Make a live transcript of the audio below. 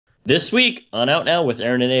This week on Out Now with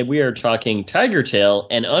Aaron and Abe, we are talking Tiger Tail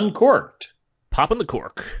and Uncorked. Popping the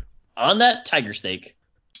cork. On that tiger steak.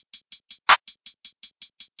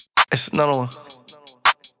 It's another one.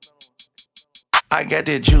 I got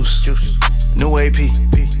that juice. New AP.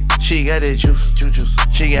 She got that juice.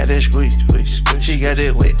 She got that squeeze. She got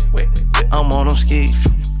that wet. I'm on them skis.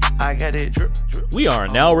 I got that drip. We are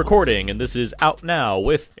now recording, and this is Out Now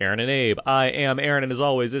with Aaron and Abe. I am Aaron, and as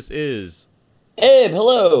always, this is Abe,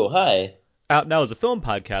 hello. Hi. Out Now is a film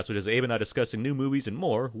podcast which is Abe and I discussing new movies and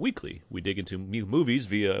more weekly. We dig into new movies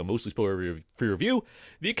via a mostly spoiler-free review,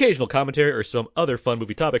 the occasional commentary, or some other fun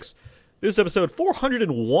movie topics. This is episode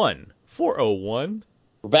 401. 401.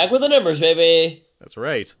 We're back with the numbers, baby. That's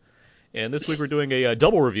right. And this week we're doing a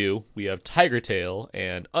double review. We have Tiger Tail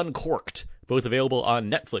and Uncorked, both available on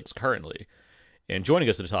Netflix currently. And joining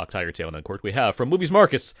us to talk Tiger Tail and Uncorked, we have from Movies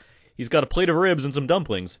Marcus. He's got a plate of ribs and some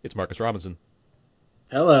dumplings. It's Marcus Robinson.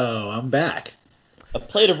 Hello, I'm back. A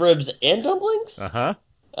plate of ribs and dumplings? Uh-huh.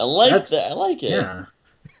 I like that. I like it. Yeah.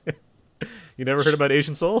 You never heard about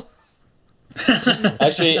Asian Soul?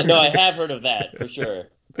 Actually, no, I have heard of that, for sure.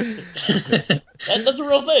 That's a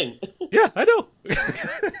real thing. Yeah, I know.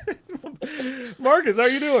 Marcus, how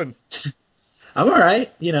you doing? I'm all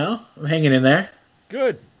right. I'm hanging in there.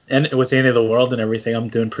 Good. And with the end of the world and everything, I'm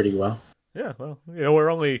doing pretty well. Yeah, well, we're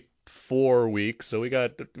only 4 weeks, so we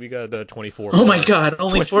got 24 Oh more. my God,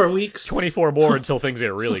 only 4 weeks? 24 more until things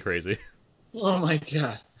get really crazy. Oh my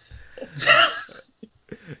God.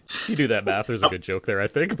 You do that math. There's a good joke there, I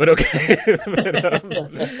think, but okay. I'm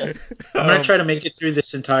going to try to make it through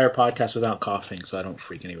this entire podcast without coughing so I don't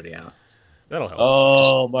freak anybody out. That'll help.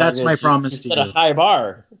 Oh, my That's my promise to you. Set you. a high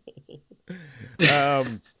bar.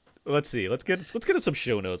 Let's see. Let's get into some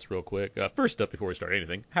show notes real quick. First up, before we start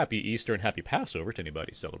anything, Happy Easter and Happy Passover to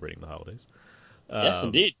anybody celebrating the holidays. Yes,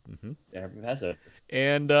 indeed. Mm-hmm. Happy Passover.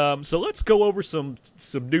 And so let's go over some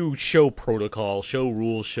new show protocol, show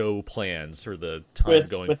rules, show plans for the time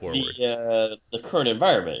going forward. The current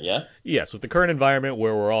environment, yeah? Yes, with the current environment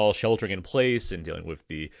where we're all sheltering in place and dealing with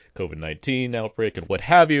the COVID-19 outbreak and what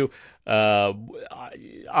have you.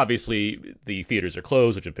 Obviously, the theaters are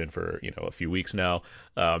closed, which have been for a few weeks now.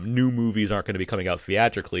 New movies aren't going to be coming out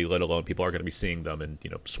theatrically, let alone people are going to be seeing them in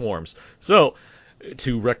swarms. So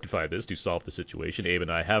to rectify this, to solve the situation, Abe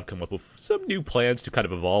and I have come up with some new plans to kind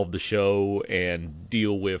of evolve the show and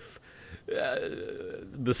deal with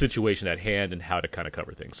the situation at hand and how to kind of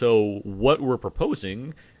cover things. So what we're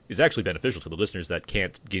proposing is actually beneficial to the listeners that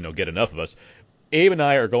can't get enough of us. Abe and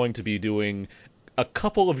I are going to be doing a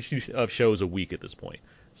couple of shows a week at this point.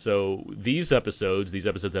 So these episodes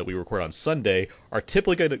that we record on Sunday, are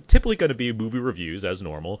typically going to be movie reviews as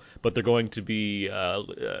normal, but they're going to be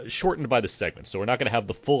shortened by the segments. So we're not going to have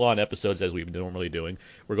the full-on episodes as we've been normally doing.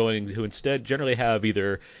 We're going to instead generally have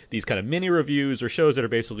either these kind of mini reviews or shows that are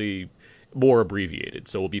basically more abbreviated.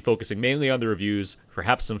 So we'll be focusing mainly on the reviews,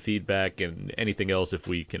 perhaps some feedback, and anything else if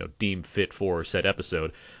we deem fit for said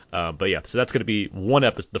episode. But yeah, so that's going to be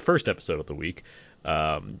the first episode of the week.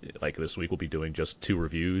 Like this week, we'll be doing just 2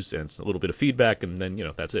 reviews and a little bit of feedback, and then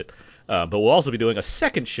that's it. But we'll also be doing a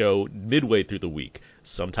second show midway through the week.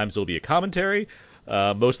 Sometimes it'll be a commentary.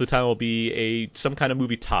 Most of the time, it'll be some kind of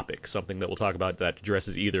movie topic, something that we'll talk about that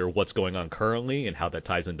addresses either what's going on currently and how that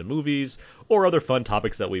ties into movies, or other fun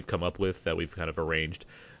topics that we've come up with that we've kind of arranged.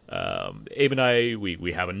 Abe and I,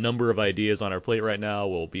 we have a number of ideas on our plate right now.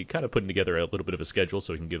 We'll be kind of putting together a little bit of a schedule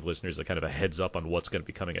so we can give listeners a kind of a heads up on what's going to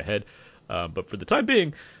be coming ahead. But for the time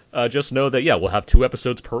being, just know that, we'll have 2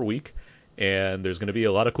 episodes per week, and there's going to be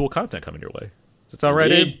a lot of cool content coming your way. Does that sound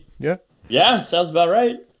right, Abe? Yeah? Yeah, sounds about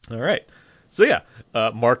right. All right. So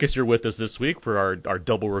Marcus, you're with us this week for our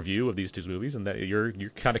double review of these 2 movies, and that you're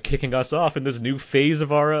kind of kicking us off in this new phase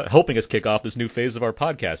of our, helping us kick off this new phase of our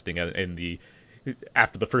podcasting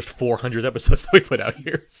after the first 400 episodes that we put out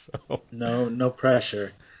here. So No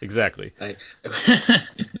pressure. Exactly.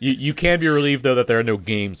 You can be relieved though that there are no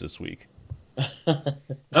games this week.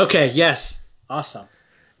 Okay. Yes. Awesome.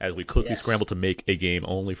 As we quickly scramble to make a game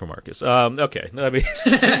only for Marcus. Okay. I mean,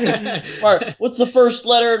 Mark, what's the first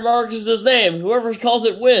letter in Marcus's name? Whoever calls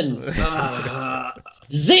it wins.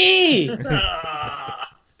 Z.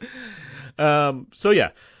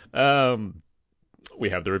 We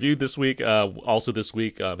have the review this week. Also this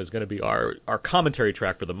week is going to be our commentary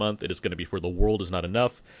track for the month. It is going to be for The World Is Not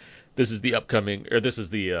Enough. This is the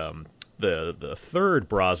third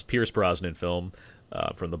Pierce Brosnan film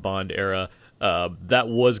from the Bond era. That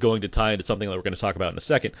was going to tie into something that we're going to talk about in a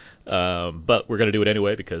second, but we're going to do it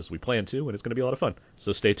anyway because we plan to, and it's going to be a lot of fun.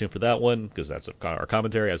 So stay tuned for that one because that's our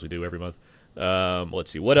commentary as we do every month. Let's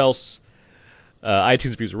see what else.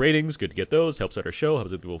 iTunes reviews and ratings, good to get those. Helps out our show, helps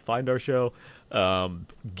other people find our show.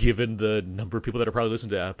 Given the number of people that are probably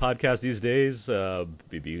listening to podcasts these days,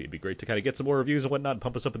 it'd be great to kind of get some more reviews and whatnot and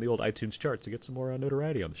pump us up in the old iTunes charts to get some more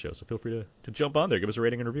notoriety on the show. So feel free to jump on there, give us a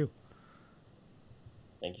rating and review.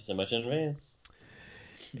 Thank you so much in advance.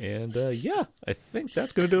 And yeah, I think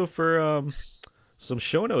that's gonna do it for some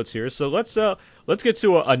show notes here. So let's get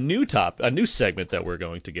to a new segment that we're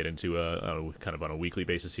going to get into kind of on a weekly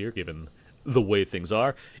basis here, given the way things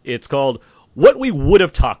are. It's called What We Would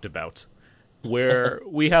Have Talked About, where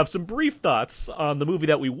we have some brief thoughts on the movie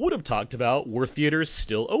that we would have talked about were theaters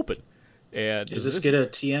still open. And does this get a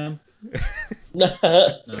TM? No,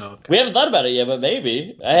 No. we haven't thought about it yet, but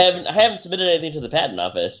maybe. I haven't submitted anything to the patent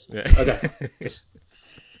office. Okay.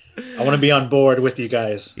 I want to be on board with you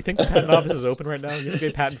guys. You think the patent office is open right now? You think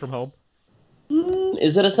they patent from home?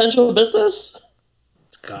 Is it essential business?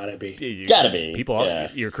 It's gotta be. Gotta be. People, yeah.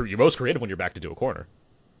 You're most creative when you're backed into a corner.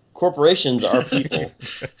 Corporations are people.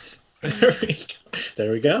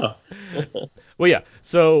 There we go. Well, yeah.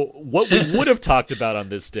 So what we would have talked about on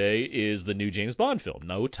this day is the new James Bond film,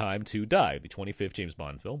 No Time to Die, the 25th James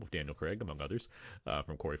Bond film with Daniel Craig, among others,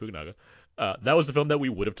 from Corey Fukunaga. That was the film that we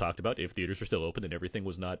would have talked about if theaters were still open and everything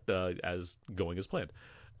was not as going as planned.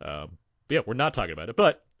 But yeah, we're not talking about it,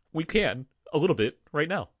 but we can a little bit right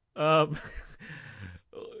now.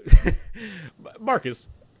 Marcus,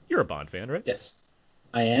 you're a Bond fan, right? Yes,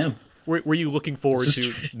 I am. Were you looking forward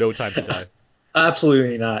to No Time to Die?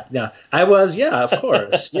 Absolutely not. Yeah, I was. Yeah, of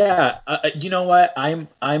course. Yeah. You know what? I'm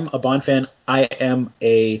a Bond fan. I am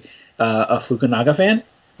a Fukunaga fan.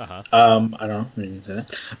 Uh-huh. I don't know. I didn't say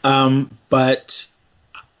that. But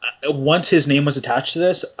once his name was attached to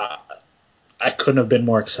this, I couldn't have been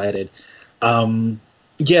more excited.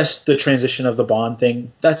 Yes, the transition of the Bond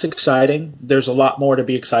thing, that's exciting. There's a lot more to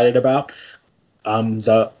be excited about.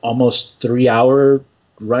 The almost 3-hour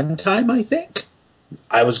runtime, I think.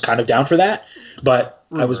 I was kind of down for that, but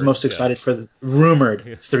I was most excited for the rumored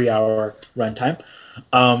 3-hour runtime.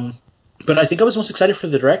 But I think I was most excited for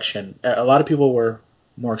the direction. A lot of people were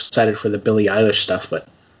more excited for the Billie Eilish stuff, but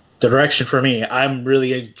the direction for me, I'm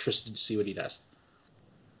really interested to see what he does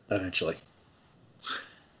eventually.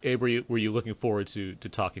 Abe, were you looking forward to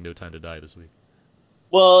talking No Time to Die this week?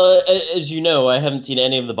 Well, as you know, I haven't seen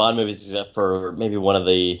any of the Bond movies except for maybe one of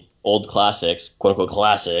the old classics, quote-unquote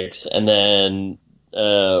classics, and then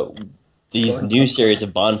these new series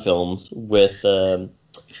of Bond films with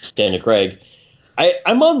Daniel Craig.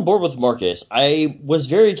 I'm on board with Marcus. I was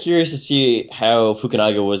very curious to see how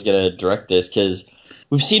Fukunaga was going to direct this, because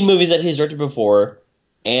we've seen movies that he's directed before,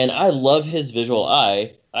 and I love his visual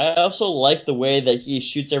eye. I also like the way that he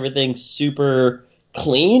shoots everything super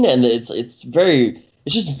clean, and it's just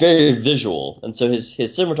very visual. And so his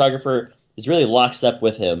cinematographer is really lockstep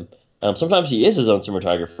with him. Sometimes he is his own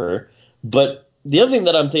cinematographer. But the other thing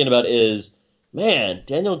that I'm thinking about is, man,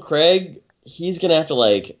 Daniel Craig, he's going to have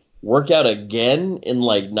to, work out again in,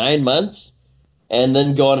 9 months and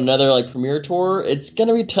then go on another, premiere tour. It's going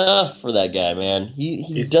to be tough for that guy, man.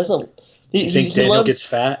 He doesn't... You think Daniel gets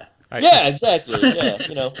fat? Yeah, exactly. Yeah,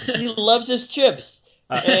 he loves his chips.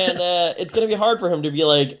 And it's going to be hard for him to be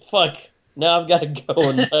like, fuck, now I've got to go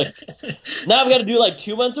and, now I've got to do,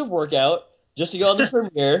 2 months of workout just to go on the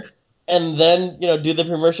premiere, and then, do the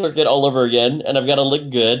premiere circuit all over again, and I've got to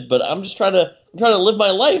look good, but I'm trying to live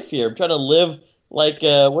my life here. I'm trying to live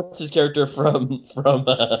what's his character from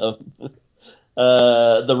the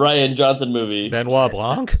Rian Johnson movie? Benoit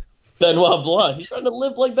Blanc? Benoit Blanc. He's trying to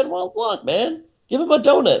live like Benoit Blanc, man. Give him a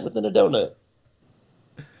donut within a donut.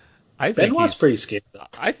 Benoit's pretty scared.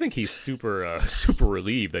 I think he's super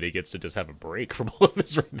relieved that he gets to just have a break from all of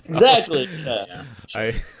this right now. Exactly. Yeah.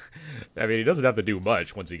 I mean, he doesn't have to do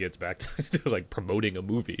much once he gets back to promoting a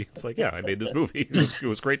movie. It's yeah, I made this movie. It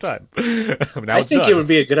was a great time. I think it would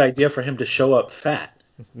be a good idea for him to show up fat,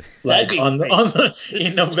 in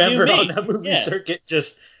November on that movie circuit,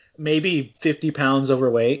 just maybe 50 pounds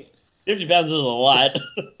overweight. 50 pounds is a lot.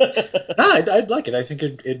 I'd like it. I think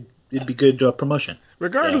it'd be good promotion.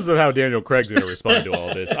 Regardless of how Daniel Craig's going to respond to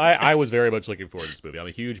all this, I was very much looking forward to this movie. I'm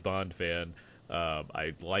a huge Bond fan.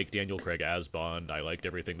 I like Daniel Craig as Bond. I liked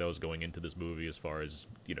everything that was going into this movie as far as,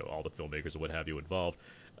 all the filmmakers and what have you involved.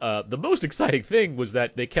 The most exciting thing was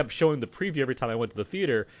that they kept showing the preview every time I went to the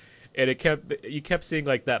theater, and you kept seeing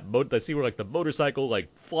the scene where the motorcycle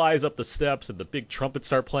flies up the steps and the big trumpets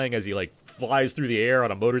start playing as he flies through the air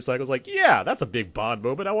on a motorcycle. It's like, yeah, that's a big Bond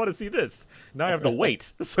moment. I want to see this. Now I have to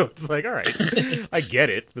wait. So it's like, all right, I get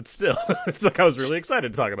it, but still, it's like I was really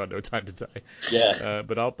excited to talk about No Time to Die. Yeah.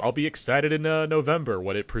 But I'll be excited in November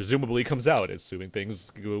when it presumably comes out, assuming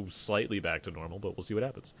things go slightly back to normal. But we'll see what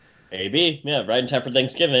happens. Maybe. Yeah, right in time for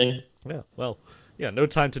Thanksgiving. Yeah. Well. Yeah, No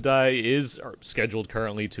Time to Die is scheduled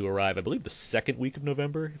currently to arrive, I believe, the second week of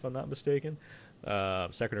November, if I'm not mistaken.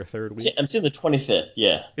 Second or third week. I'm seeing the 25th,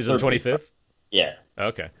 yeah. Is it the 25th? Yeah.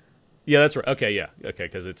 Okay. Yeah, that's right. Okay, yeah. Okay,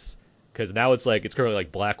 because now it's currently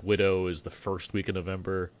like Black Widow is the first week of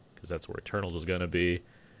November, because that's where Eternals is going to be.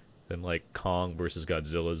 Then like Kong versus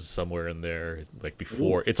Godzilla is somewhere in there, like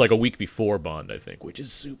before. Ooh. It's like a week before Bond, I think, which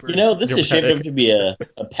is super. This is shaped up to be a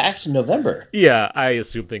packed November. Yeah, I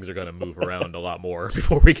assume things are going to move around a lot more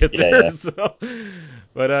before we get there. Yeah. So,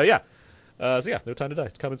 but yeah. So yeah, No Time to Die.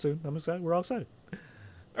 It's coming soon. I'm excited. We're all excited.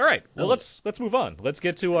 All right. Well, let's move on. Let's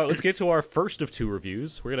get to our first of two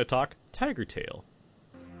reviews. We're going to talk Tiger Tail.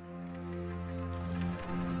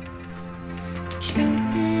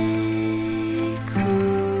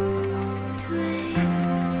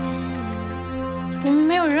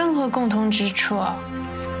 共同之处啊，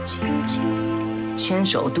牵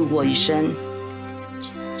手度过一生，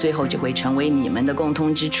最后就会成为你们的共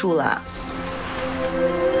通之处了。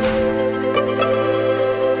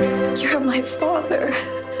You're my father.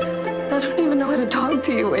 I don't even know how to talk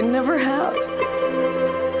to you. I never have.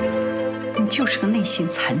 你就是个内心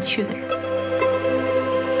残缺的人。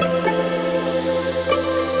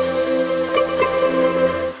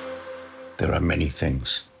There are many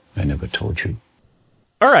things I never told you.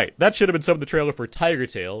 All right, that should have been some of the trailer for Tiger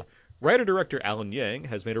Tail. Writer-director Alan Yang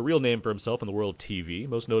has made a real name for himself in the world of TV,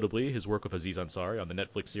 most notably his work with Aziz Ansari on the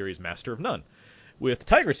Netflix series Master of None. With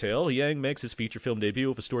Tiger Tail, Yang makes his feature film debut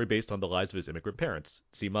with a story based on the lives of his immigrant parents.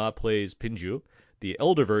 Sima plays Pinju, the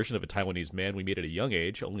elder version of a Taiwanese man we meet at a young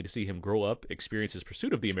age, only to see him grow up, experience his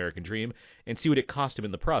pursuit of the American dream, and see what it cost him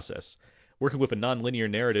in the process. Working with a non-linear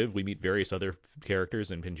narrative, we meet various other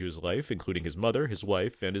characters in Pinju's life, including his mother, his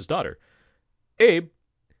wife, and his daughter. Abe,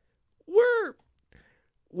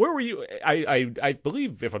 where were you? I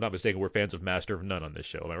believe, if I'm not mistaken, we're fans of Master of None on this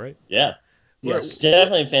show. Am I right? Yeah. Yes.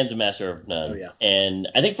 Definitely fans of Master of None. Oh, yeah. And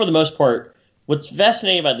I think for the most part, what's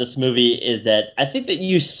fascinating about this movie is that I think that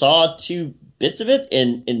you saw two bits of it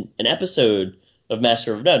in an episode of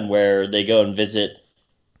Master of None where they go and visit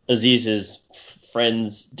Aziz's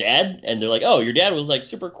friend's dad, and they're like, oh, your dad was like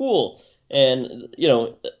super cool. And,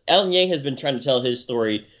 Alan Yang has been trying to tell his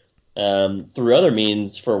story through other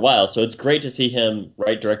means for a while, so it's great to see him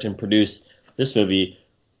write, direct, and produce this movie.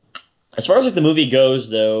 As far as the movie goes,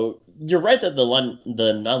 though, you're right that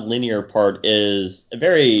the non-linear part is a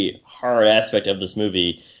very hard aspect of this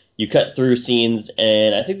movie. You cut through scenes,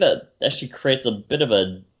 and I think that actually creates a bit of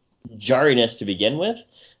a jarriness to begin with.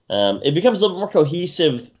 It becomes a little bit more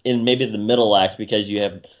cohesive in maybe the middle act because you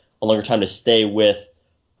have a longer time to stay with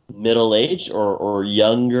middle-aged or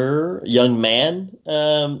young man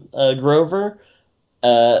Grover.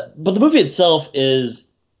 But the movie itself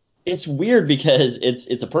it's weird because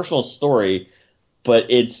it's a personal story,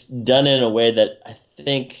 but it's done in a way that I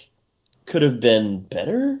think could have been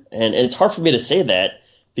better. And it's hard for me to say that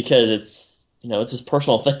because it's this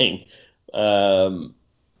personal thing.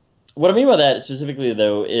 What I mean by that specifically,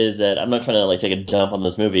 though, is that I'm not trying to take a dump on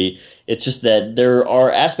this movie. It's just that there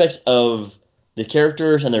are aspects of the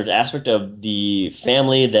characters and there's an aspect of the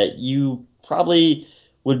family that you probably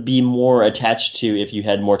would be more attached to if you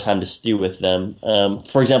had more time to stew with them.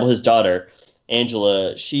 For example, his daughter,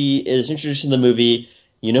 Angela, she is introduced in the movie.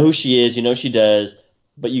 You know who she is, you know what she does,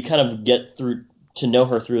 but you kind of get through to know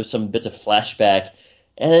her through some bits of flashback.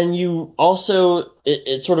 And you also,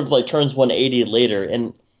 it sort of turns 180 later.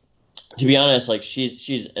 And to be honest,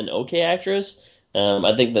 she's an okay actress.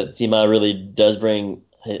 I think that Sima really does bring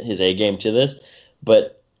his A game to this,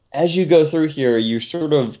 but as you go through here, you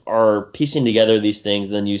sort of are piecing together these things,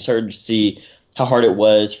 and then you start to see how hard it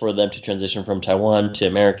was for them to transition from Taiwan to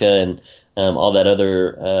America and all that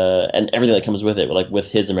other and everything that comes with it,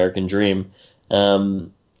 with his American dream.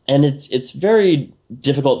 And it's very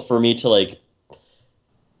difficult for me to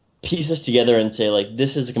piece this together and say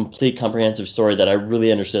this is a complete comprehensive story that I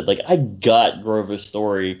really understood. I got Grover's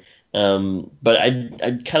story. But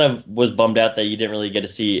I kind of was bummed out that you didn't really get to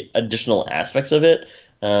see additional aspects of it.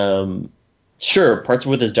 Sure, parts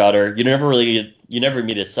with his daughter. You never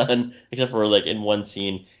meet his son except for in one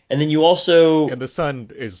scene. And then you also the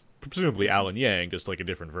son is presumably Alan Yang, just a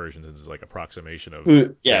different version. This is approximation of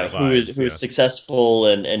who is successful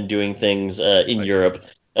and doing things in Europe.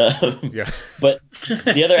 Yeah. But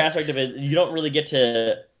the other aspect of it, you don't really get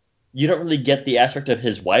to you don't really get the aspect of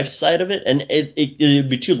his wife's side of it, and it'd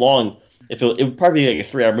be too long if it would probably be like a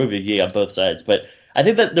 3-hour movie if you got both sides. But I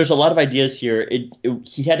think that there's a lot of ideas here.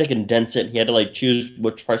 He had to condense it. He had to like choose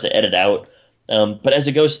which parts to edit out. But as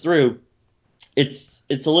it goes through, it's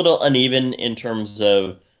a little uneven in terms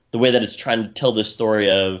of the way that it's trying to tell this story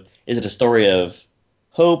of, is it a story of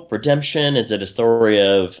hope, redemption? Is it a story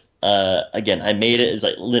of, again, I made it as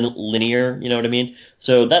like linear, you know what I mean?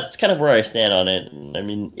 So that's kind of where I stand on it. I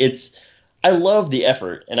mean, I love the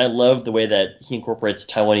effort, and I love the way that he incorporates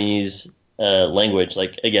Taiwanese language.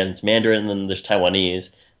 Like, again, it's Mandarin and then there's Taiwanese.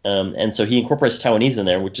 And so he incorporates Taiwanese in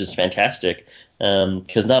there, which is fantastic,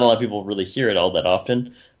 because not a lot of people really hear it all that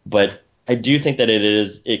often. But I do think that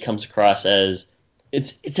it comes across as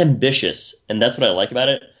it's ambitious, and that's what I like about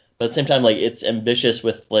it. But at the same time, like, it's ambitious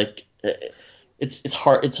with like it's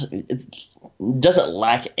hard. It doesn't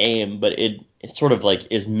lack aim, but it sort of like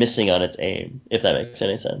is missing on its aim, if that makes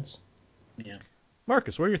any sense. Yeah.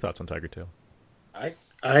 Marcus, what are your thoughts on Tiger Tail?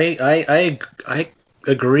 I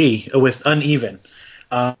agree with uneven.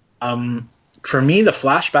 For me, the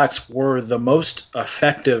flashbacks were the most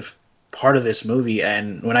effective part of this movie,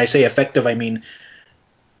 and when I say effective, I mean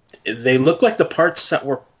they look like the parts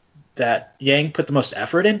that Yang put the most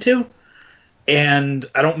effort into. And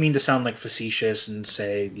I don't mean to sound like facetious and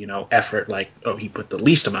say, effort like, oh, he put the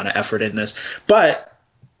least amount of effort in this, but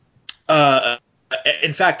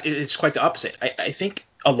in fact, it's quite the opposite. I think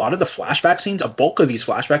a lot of the flashback scenes, a bulk of these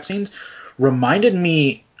flashback scenes, reminded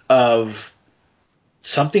me of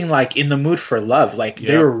something like In the Mood for Love. Like,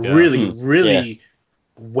 they were really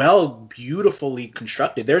well, beautifully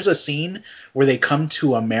constructed. There's a scene where they come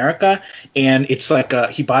to America, and it's like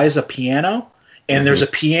he buys a piano, and there's a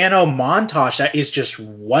piano montage that is just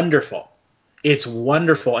wonderful. It's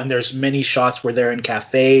wonderful, and there's many shots where they're in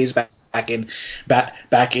cafes back in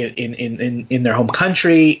their home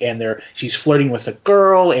country, and she's flirting with a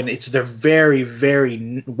girl, and they're very,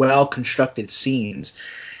 very well constructed scenes.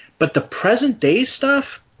 But the present day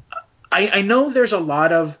stuff, I know there's a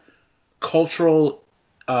lot of cultural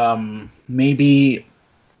maybe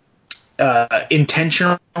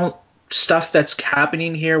intentional stuff that's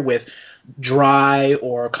happening here with dry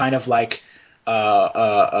or kind of like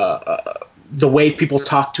the way people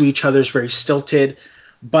talk to each other is very stilted,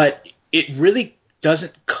 but it really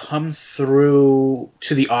doesn't come through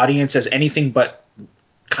to the audience as anything but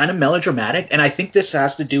kind of melodramatic. And I think this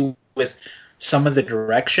has to do with some of the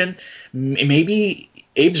direction. Maybe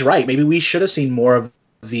Abe's right. Maybe we should have seen more of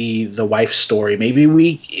the wife story. Maybe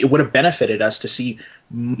it would have benefited us to see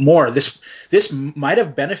more. This might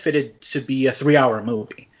have benefited to be a 3-hour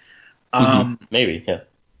movie. Maybe, yeah.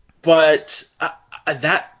 But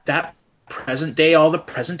that present day, all the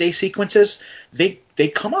present day sequences, they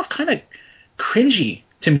come off kind of cringy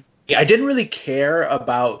to me. I didn't really care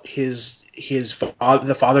about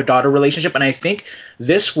the father-daughter relationship, and I think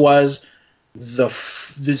this was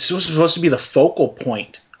supposed to be the focal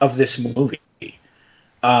point of this movie.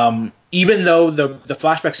 Even though the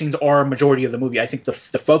flashback scenes are a majority of the movie, I think the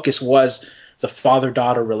focus was the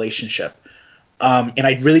father-daughter relationship. And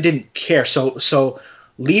I really didn't care. So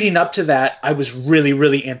leading up to that, I was really,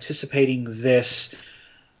 really anticipating this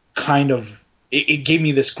kind of – it gave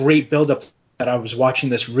me this great buildup that I was watching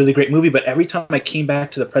this really great movie. But every time I came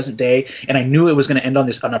back to the present day and I knew it was going to end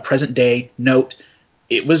on a present day note,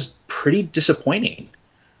 it was pretty disappointing.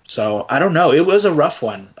 So I don't know. It was a rough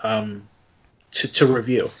one to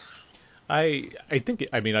review. I don't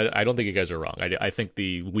think you guys are wrong. I think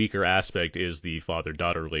the weaker aspect is the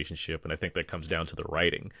father-daughter relationship, and I think that comes down to the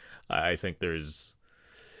writing. I think there's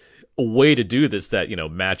a way to do this that,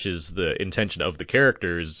 matches the intention of the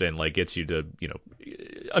characters and like gets you to,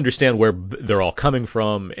 understand where they're all coming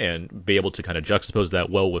from and be able to kind of juxtapose that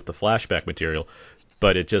well with the flashback material.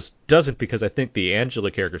 But it just doesn't, because I think the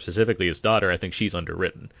Angela character, specifically his daughter, I think she's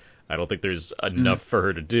underwritten. I don't think there's enough for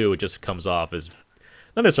her to do. It just comes off as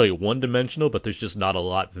not necessarily one-dimensional, but there's just not a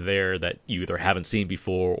lot there that you either haven't seen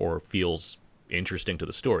before or feels interesting to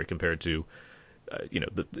the story compared to,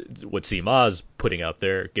 what Sima's putting out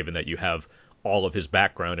there, given that you have all of his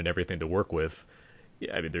background and everything to work with.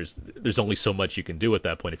 Yeah, I mean, there's only so much you can do at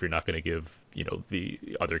that point if you're not going to give,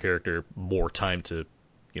 the other character more time to,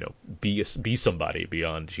 be somebody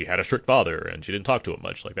beyond she had a strict father and she didn't talk to him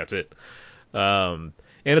much. Like, that's it.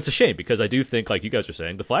 And it's a shame because I do think, like you guys are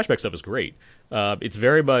saying, the flashback stuff is great. It's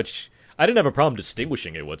very much – I didn't have a problem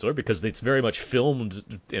distinguishing it whatsoever because it's very much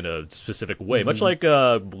filmed in a specific way, much like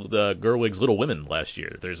the Gerwig's Little Women last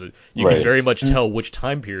year. You can very much tell which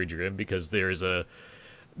time period you're in because there's a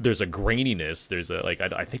there's a graininess. There's a like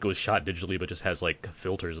I think it was shot digitally, but just has like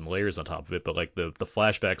filters and layers on top of it. But like the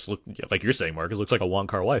flashbacks look like you're saying, Mark. It looks like a Wong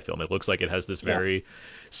Kar-wai film. It looks like it has this very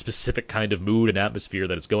specific kind of mood and atmosphere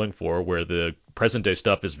that it's going for. Where the present day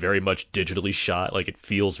stuff is very much digitally shot. Like it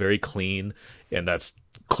feels very clean, and that's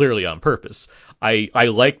clearly on purpose. I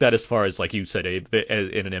like that as far as like you said,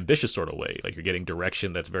 in an ambitious sort of way. Like you're getting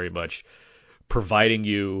direction that's very much providing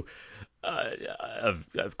you a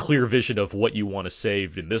clear vision of what you want to say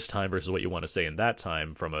in this time versus what you want to say in that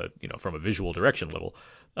time from a visual direction level.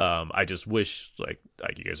 I just wish like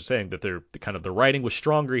you guys are saying that the writing was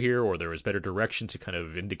stronger here, or there was better direction to kind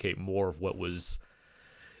of indicate more of what was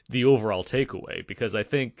the overall takeaway, because I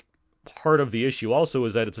think part of the issue also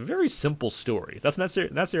is that it's a very simple story. That's not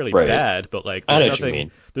necessarily bad, but like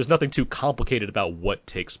there's nothing too complicated about what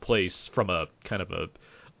takes place from a kind of a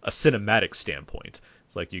cinematic standpoint.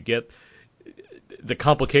 It's like you get the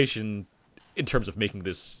complication in terms of making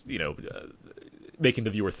this, making the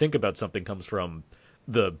viewer think about something comes from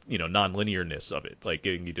the, non-linearness of it. Like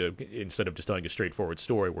getting you to, instead of just telling a straightforward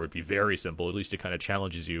story where it'd be very simple, at least it kind of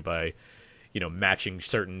challenges you by, matching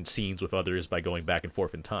certain scenes with others by going back and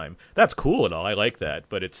forth in time. That's cool and all. I like that.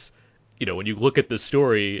 But it's, when you look at the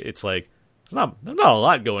story, it's like, there's not a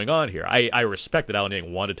lot going on here. I respect that Alan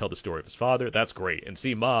Yang wanted to tell the story of his father. That's great. And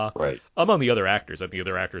Ma, among the other actors, I think the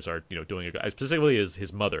other actors are, doing a good, specifically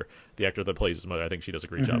his mother, the actor that plays his mother. I think she does a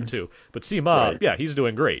great job too. But Ma, he's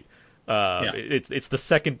doing great. It's the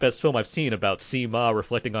second best film I've seen about Ma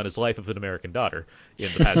reflecting on his life of an American daughter in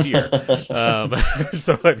the past year.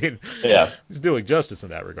 So I mean, he's doing justice in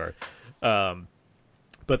that regard.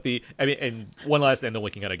 But and one last thing, then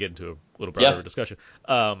we can kind of get into a little broader discussion.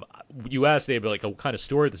 You asked Dave like what kind of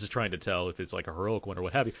story this is trying to tell, if it's like a heroic one or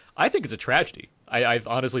what have you. I think it's a tragedy. I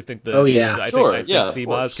honestly think that. I think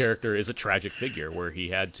Ma's character is a tragic figure where he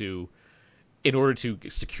had to, in order to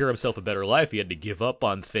secure himself a better life, he had to give up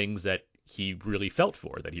on things that he really felt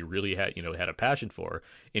for, that he really had a passion for,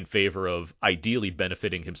 in favor of ideally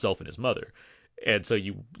benefiting himself and his mother. And so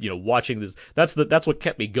watching this, that's what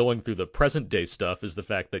kept me going through the present day stuff, is the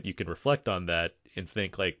fact that you can reflect on that and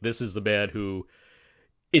think like, this is the man who,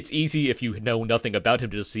 it's easy if you know nothing about him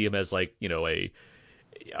to just see him as like, a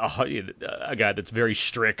guy that's very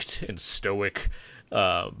strict and stoic.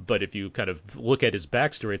 But if you kind of look at his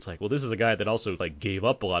backstory, it's like, well, this is a guy that also like gave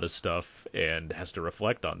up a lot of stuff and has to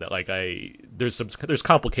reflect on that. Like there's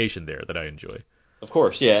complication there that I enjoy. Of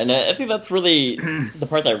course, yeah, and I think that's really the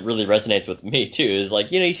part that really resonates with me too. Is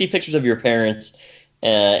like, you see pictures of your parents,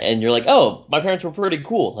 and you're like, oh, my parents were pretty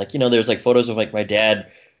cool. Like, there's like photos of like my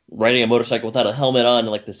dad riding a motorcycle without a helmet on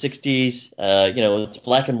in like the 60s. It's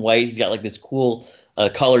black and white. He's got like this cool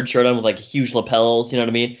collared shirt on with like huge lapels. You know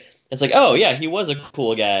what I mean? It's like, oh yeah, he was a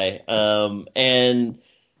cool guy. And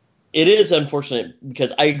it is unfortunate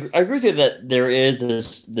because I agree with you that there is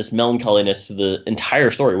this melancholiness to the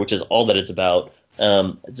entire story, which is all that it's about.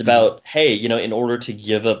 It's about, hey, in order to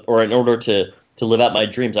give up, or in order to live out my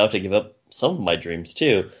dreams, I have to give up some of my dreams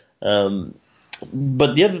too.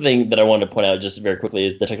 But the other thing that I wanted to point out just very quickly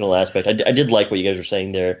is the technical aspect. I did like what you guys were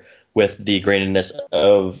saying there with the graininess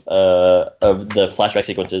of the flashback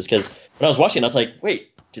sequences, because when I was watching, I was like,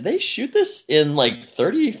 wait, did they shoot this in like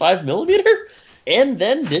 35 millimeter? And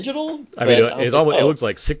then digital. I mean, it looks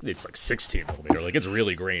like it's like 16 millimeter. Like it's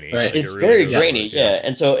really grainy. Right. Like, it's very grainy, yeah.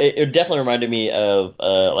 And so it definitely reminded me of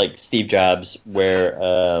like Steve Jobs, where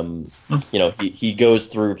he goes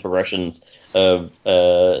through progressions of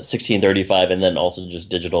 1635 and then also just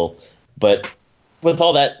digital. But with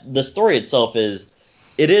all that, the story itself is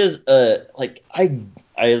like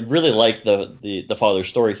I really like the father's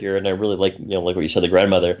story here, and I really like like what you said, the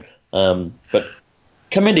grandmother. But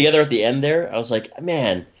coming together at the end there, I was like,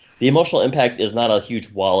 man, the emotional impact is not a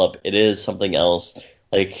huge wallop. It is something else.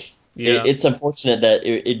 Like, it's unfortunate that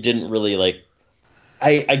it didn't really, like,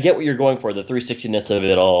 I get what you're going for, the 360-ness of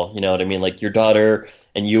it all. You know what I mean? Like, your daughter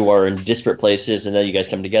and you are in disparate places, and then you guys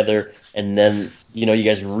come together, and then, you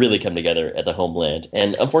guys really come together at the homeland.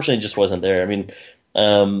 And unfortunately, it just wasn't there. I mean,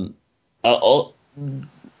 I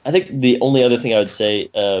think the only other thing I would say,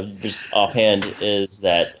 just offhand, is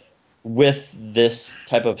that with this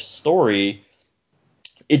type of story,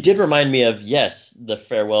 it did remind me of, yes, The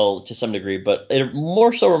Farewell to some degree, but it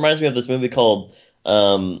more so reminds me of this movie called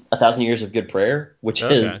 1,000 Years of Good Prayer, which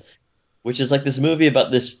is like this movie about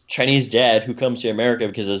this Chinese dad who comes to America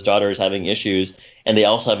because his daughter is having issues, and they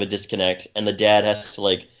also have a disconnect, and the dad has to,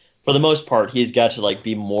 like, for the most part, he's got to like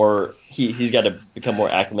be more, he's got to become more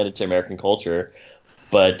acclimated to American culture,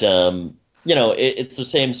 but it's the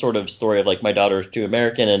same sort of story of like, my daughter is too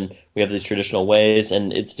American and we have these traditional ways,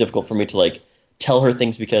 and it's difficult for me to like tell her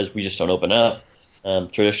things because we just don't open up.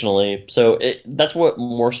 traditionally. So that's what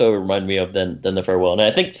more so reminded me of than The Farewell. And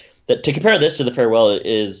I think that to compare this to The Farewell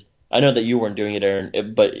is, I know that you weren't doing it,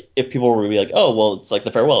 Aaron, but if people were to be like, oh, well, it's like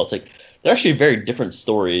The Farewell, it's like they're actually very different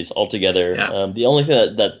stories altogether. Yeah. The only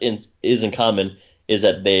thing that is in common is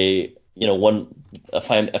that they, a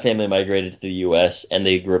family migrated to the U.S. and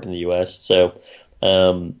they grew up in the U.S. So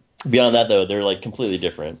beyond that, though, they're like completely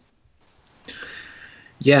different.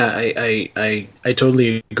 Yeah, I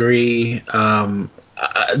totally agree.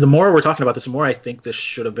 The more we're talking about this, the more I think this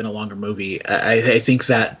should have been a longer movie. I think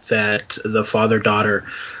that the father-daughter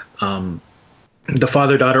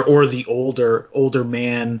or the older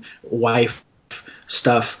man wife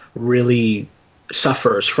stuff really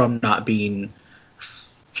suffers from not being,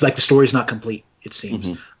 like, the story's not complete, it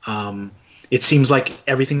seems. It seems like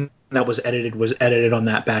everything that was edited on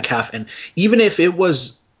that back half, and even if it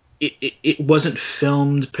wasn't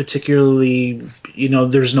filmed particularly,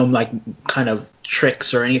 there's no like kind of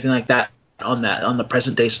tricks or anything like that on the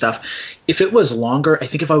present day stuff. If it was longer, I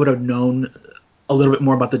think if I would have known a little bit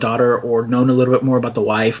more about the daughter or known a little bit more about the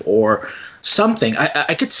wife or something,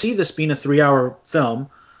 I could see this being a 3-hour film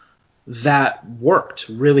that worked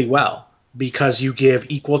really well, because you give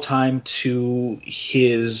equal time to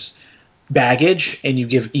his baggage and you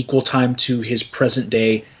give equal time to his present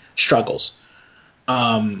day struggles.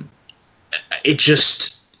 It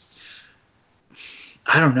just,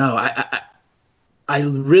 I don't know. I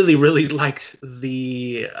really, really liked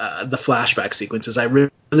the flashback sequences. I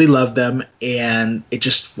really loved them, and it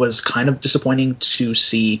just was kind of disappointing to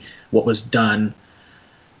see what was done,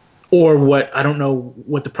 or what, I don't know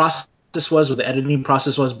what the process was, what the editing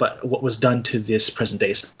process was, but what was done to this present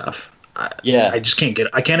day stuff. I just can't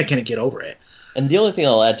get over it. And the only thing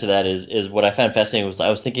I'll add to that is what I found fascinating was, I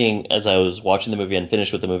was thinking as I was watching the movie and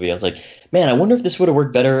finished with the movie, I was like, man, I wonder if this would have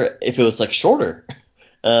worked better if it was like shorter.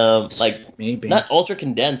 Like maybe not ultra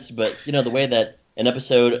condensed, but the way that an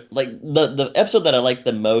episode, like the episode that I like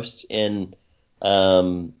the most in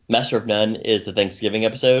Master of None is the Thanksgiving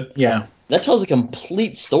episode. Yeah. That tells a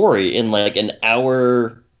complete story in like an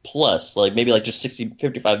hour plus, like maybe like just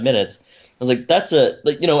 55 minutes. I was like, that's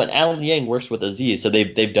and Alan Yang works with Aziz, so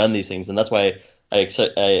they've done these things, and that's why I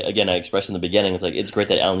expressed in the beginning, it's like, it's great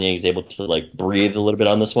that Alan Yang is able to like breathe a little bit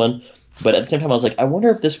on this one, but at the same time I was like, I wonder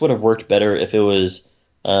if this would have worked better if it was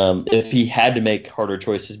if he had to make harder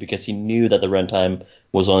choices, because he knew that the runtime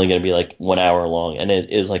was only going to be like 1 hour long, and it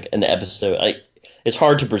is like an episode. It's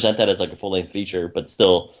hard to present that as like a full length feature, but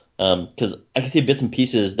still, because I can see bits and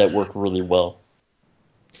pieces that work really well.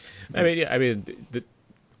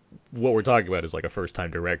 What we're talking about is like a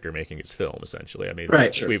first-time director making his film, essentially. I mean,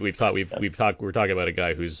 right, sure. we're talking about a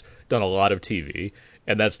guy who's done a lot of TV,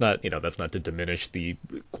 and that's not to diminish the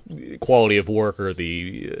quality of work or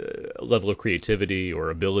the level of creativity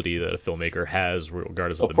or ability that a filmmaker has,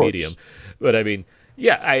 regardless of the medium. But I mean,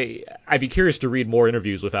 yeah, I'd be curious to read more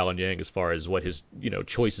interviews with Alan Yang as far as what his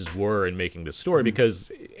choices were in making this story, because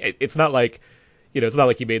it's not like. It's not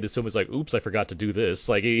like he made this film as like, oops, I forgot to do this.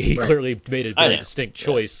 Like, he clearly made a very distinct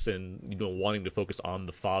choice, and wanting to focus on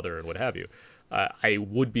the father and what have you. I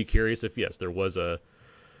would be curious if, yes, there was a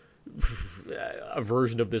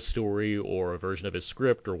version of this story or a version of his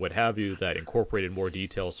script or what have you that incorporated more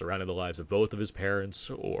details surrounding the lives of both of his parents,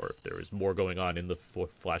 or if there was more going on in the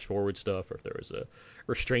flash forward stuff, or if there was a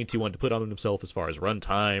restraint he wanted to put on himself as far as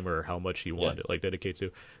runtime or how much he wanted to like dedicate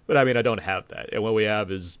to. But I mean, I don't have that, and what we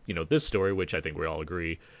have is this story, which I think we all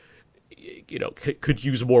agree could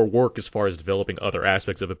use more work as far as developing other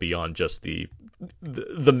aspects of it beyond just the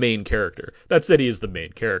main character. That said, he is the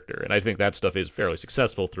main character, and I think that stuff is fairly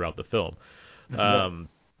successful throughout the film. And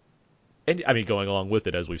I mean, going along with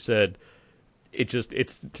it, as we've said, it's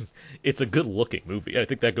a good looking movie. I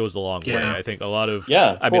think that goes a long way. I think a lot of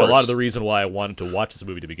a lot of the reason why I wanted to watch this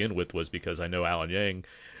movie to begin with was because I know Alan Yang,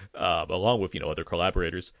 along with other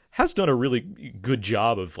collaborators, has done a really good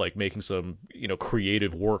job of like making some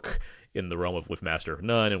creative work in the realm of with Master of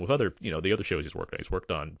None and with other the other shows he's worked on. He's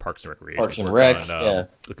worked on Parks and Recreation, Parks and Rec,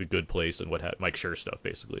 like A Good Place and Mike Schur stuff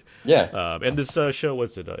basically. Yeah. And this show,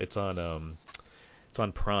 what's it? It's on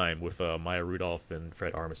Prime with Maya Rudolph and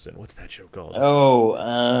Fred Armisen. What's that show called? Oh,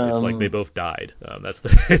 it's like They Both Died.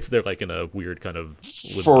 They're like in a weird kind of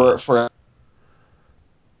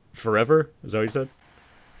Forever? Is that what you said?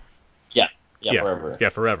 Yeah, Forever. Yeah,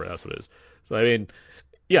 Forever. That's what it is. So I mean,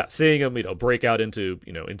 yeah, seeing him, break out into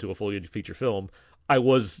a full feature film,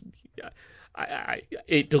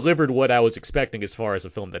 it delivered what I was expecting as far as a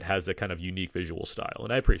film that has that kind of unique visual style,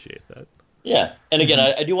 and I appreciate that. Yeah, and again,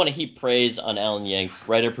 I do want to heap praise on Alan Yang,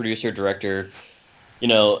 writer, producer, director.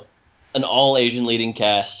 An all Asian leading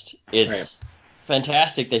cast. It's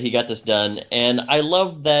fantastic that he got this done, and I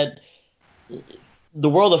love that the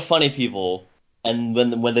world of funny people, and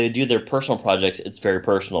when they do their personal projects, it's very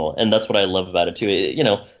personal, and that's what I love about it too.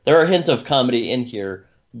 There are hints of comedy in here,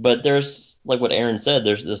 but there's, like what Aaron said,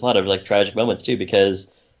 there's a lot of like tragic moments too,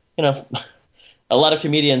 because a lot of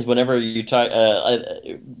comedians, whenever you talk,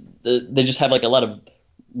 they just have like a lot of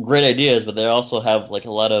great ideas, but they also have like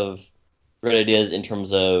a lot of great ideas in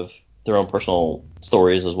terms of their own personal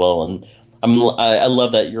stories as well. And I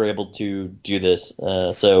love that you're able to do this.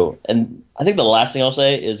 And I think the last thing I'll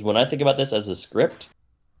say is, when I think about this as a script,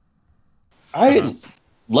 I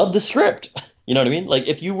love the script. You know what I mean? Like,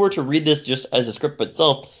 if you were to read this just as a script by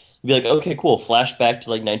itself, you'd be like, okay, cool. Flashback to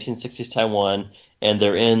like 1960s Taiwan, and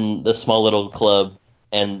they're in the small little club,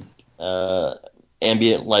 and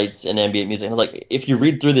ambient lights and ambient music. And I was like, if you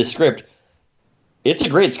read through this script, it's a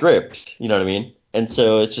great script. You know what I mean? And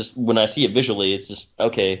so it's just, when I see it visually, it's just,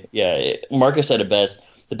 okay, yeah. Marcus said it best.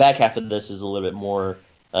 The back half of this is a little bit more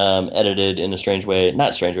edited in a strange way.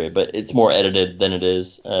 Not strange way, but it's more edited than it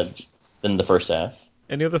is than the first half.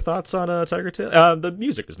 Any other thoughts on Tiger Tail? The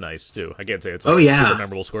music is nice too. I can't say it's a super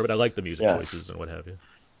memorable score, but I like the music choices and what have you.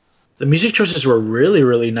 The music choices were really,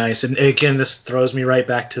 really nice. And again, this throws me right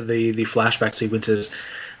back to the flashback sequences.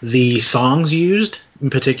 The songs used in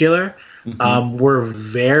particular were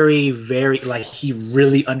very, very, like, he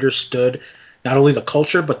really understood not only the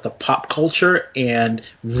culture, but the pop culture, and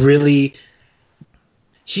he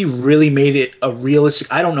really made it a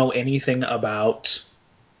realistic. I don't know anything about,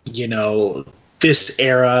 this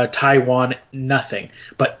era, Taiwan, nothing.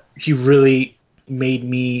 But he really made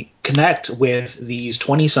me connect with these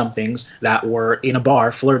 20-somethings that were in a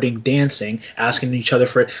bar, flirting, dancing, asking each other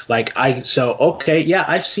for it. I've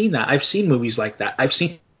seen that. I've seen movies like that.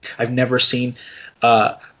 I've never seen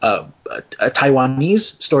a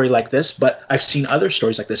Taiwanese story like this, but I've seen other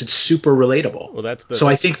stories like this. It's super relatable. Well, I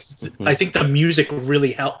think the music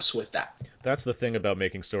really helps with that. That's the thing about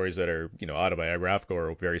making stories that are, autobiographical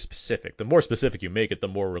or very specific. The more specific you make it, the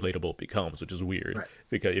more relatable it becomes, which is weird. Right.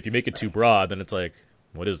 Because if you make it too broad, then it's like,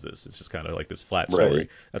 what is this? It's just kind of like this flat story. Right.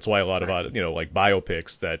 That's why a lot of, like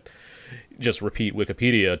biopics that just repeat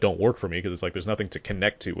Wikipedia don't work for me, because it's like there's nothing to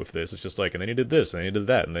connect to with this. It's just like, and then he did this, and then he did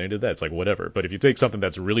that, and then he did that. It's like, whatever. But if you take something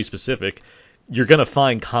that's really specific, you're going to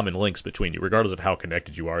find common links between you, regardless of how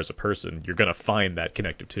connected you are as a person. You're going to find that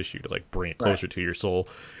connective tissue to like bring it closer to your soul,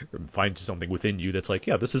 or find something within you that's like,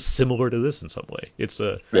 yeah, this is similar to this in some way. It's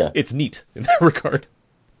neat in that regard.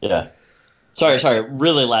 Yeah. Sorry.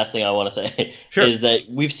 Really, last thing I want to say is that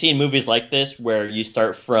we've seen movies like this where you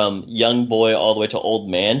start from young boy all the way to old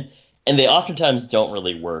man, and they oftentimes don't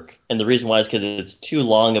really work. And the reason why is because it's too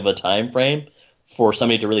long of a time frame for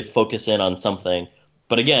somebody to really focus in on something.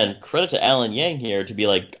 But again, credit to Alan Yang here to be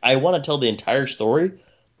like, I want to tell the entire story,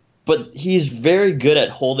 but he's very good at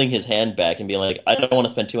holding his hand back and being like, I don't want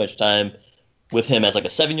to spend too much time with him as like a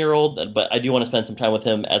 7-year-old, but I do want to spend some time with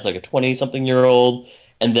him as like a 20-something-year-old.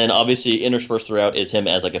 And then obviously interspersed throughout is him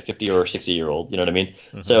as like a 50 or 60-year-old. You know what I mean?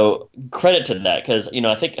 Mm-hmm. So credit to that, because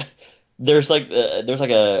I think there's like a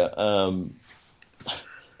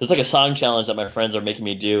song challenge that my friends are making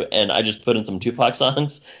me do, and I just put in some Tupac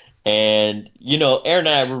songs, and Aaron and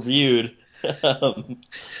I reviewed the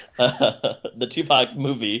Tupac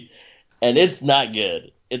movie, and it's not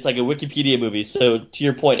good. It's like a Wikipedia movie. So to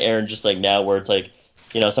your point, Aaron, just like now, where it's like,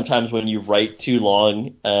 sometimes when you write too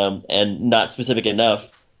long and not specific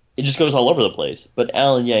enough, it just goes all over the place. But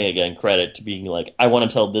Alan Yang, again, credit to being like, I want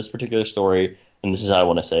to tell this particular story, and this is how I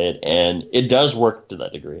want to say it. And it does work to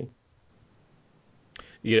that degree.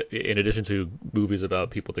 Yeah, in addition to movies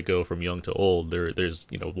about people that go from young to old, there's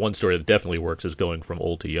one story that definitely works is going from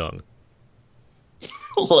old to young.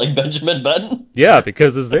 Like Benjamin Button? Yeah,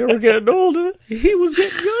 because as they were getting older, he was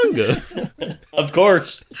getting younger. Of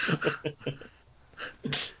course.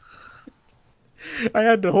 I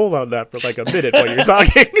had to hold on that for like a minute while you're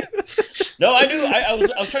talking. No, I knew. I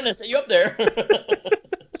was trying to set you up there.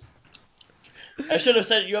 I should have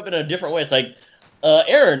set you up in a different way. It's like,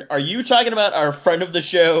 Aaron, are you talking about our friend of the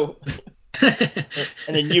show?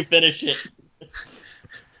 And then you finish it.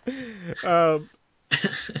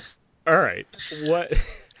 All right. What?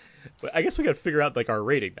 I guess we got to figure out like our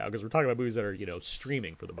rating now, because we're talking about movies that are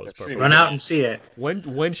streaming for the most part. Run out and see it.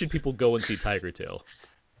 When should people go and see Tiger Tail?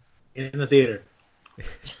 In the theater.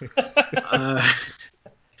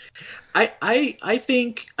 I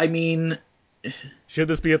think. I mean. Should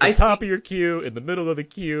this be at the top of your queue, in the middle of the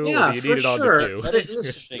queue, yeah, or do you need it on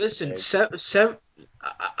the queue? Listen,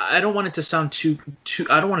 I don't want it to sound too.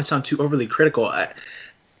 I don't want to sound too overly critical. I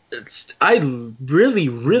really,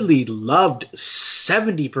 really loved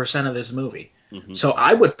 70% of this movie. So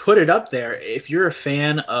I would put it up there if you're a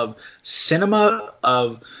fan of cinema.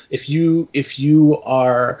 If you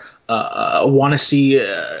are want to see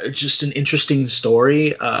just an interesting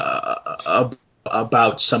story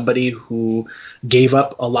about somebody who gave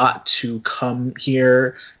up a lot to come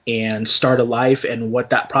here and start a life, and what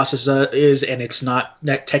that process is, and it's not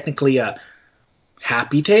technically a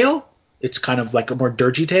happy tale. It's kind of like a more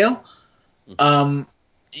dirgy tale.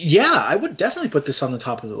 Yeah, I would definitely put this on the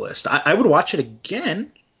top of the list. I would watch it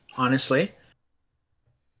again, honestly.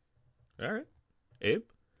 All right. Abe?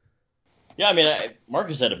 Yeah, I mean,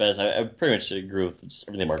 Marcus said it best. I pretty much agree with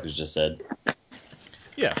everything Marcus just said.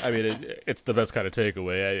 Yeah, I mean, it's the best kind of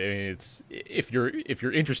takeaway. I mean, it's if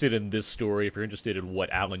you're interested in this story, if you're interested in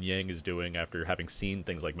what Alan Yang is doing after having seen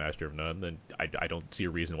things like Master of None, then I don't see a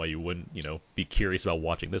reason why you wouldn't, be curious about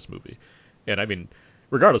watching this movie. And I mean,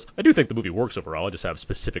 regardless, I do think the movie works overall. I just have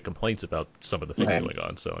specific complaints about some of the things going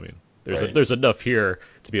on. So I mean, there's enough here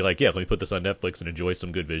to be like, yeah, let me put this on Netflix and enjoy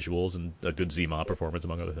some good visuals and a good Zima performance,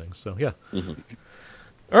 among other things. So yeah.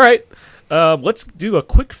 All right, let's do a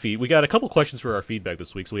quick feed. We got a couple questions for our feedback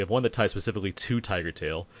this week. So we have one that ties specifically to Tiger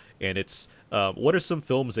Tail, and it's what are some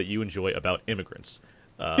films that you enjoy about immigrants?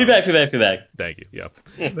 Feedback. Thank you. Yeah.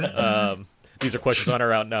 These are questions on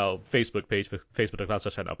our Out Now Facebook page,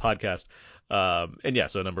 facebook.com/outnowpodcast. And yeah,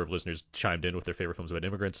 so a number of listeners chimed in with their favorite films about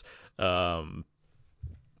immigrants. Let's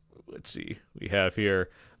see. We have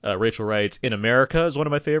here, Rachel writes, In America is one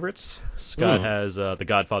of my favorites. Scott has The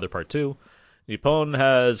Godfather Part 2. Nippon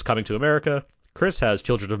has Coming to America. Chris has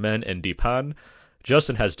Children of Men and Deepan.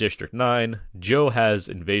 Justin has District 9. Joe has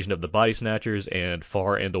Invasion of the Body Snatchers and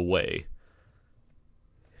Far and Away.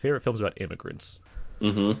 Favorite films about immigrants.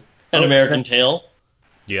 An American Tail.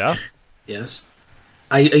 Yeah. Yes.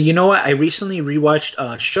 You know what? I recently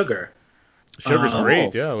rewatched Sugar. Sugar's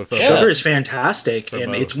great. Yeah. Sugar is fantastic,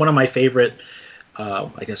 and it's one of my favorite,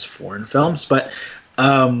 I guess, foreign films. But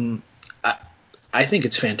I think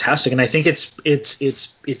it's fantastic, and I think it's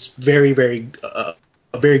very, very a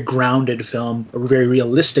very grounded film, a very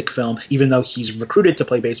realistic film. Even though he's recruited to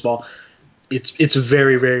play baseball, it's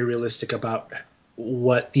very, very realistic about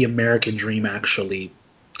what the American dream actually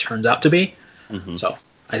turns out to be. So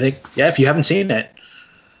I think, yeah, if you haven't seen it,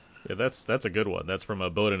 yeah, that's a good one. That's from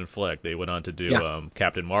Bowden and Fleck. They went on to do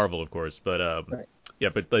Captain Marvel, of course, but yeah,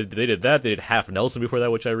 but they did that. They did Half Nelson before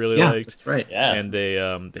that, which I really liked. That's right. Yeah, and they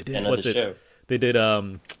did what's it? Show. They did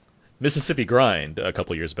Mississippi Grind a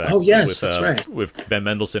couple years back. Oh yes, that's right. With Ben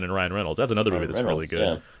Mendelsohn and Ryan Reynolds. That's another movie that's really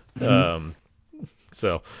good. Yeah.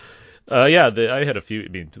 So. I had a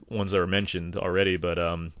few ones that were mentioned already, but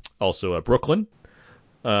also Brooklyn.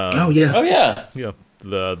 Oh yeah. Yeah.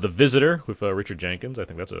 The Visitor with Richard Jenkins. I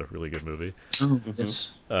think that's a really good movie. Oh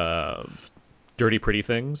yes. Dirty Pretty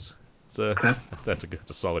Things. It's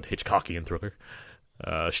a solid Hitchcockian thriller.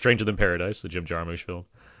 Stranger Than Paradise, the Jim Jarmusch film.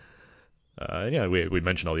 Yeah, we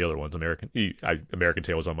mentioned all the other ones. American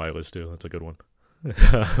Tail was on my list too. That's a good one.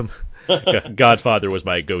 Godfather was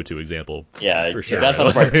my go-to example. Yeah, for sure.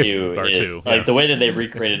 Godfather Part 2 Part is 2, like the way that they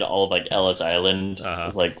recreated all of like Ellis Island.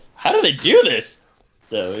 It's like, how do they do this?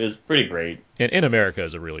 So it was pretty great. And In America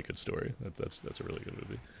is a really good story. That's a really good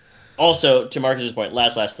movie. Also, to Marcus's point,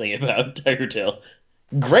 last thing about Tiger Tail.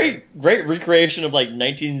 Great recreation of like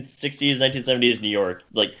 1960s, 1970s New York.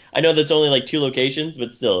 Like, I know that's only like 2 locations,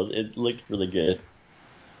 but still, it looked really good.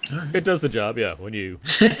 It does the job, yeah. When you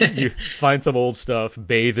find some old stuff,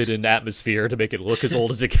 bathe it in atmosphere to make it look as old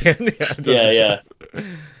as it can. Yeah.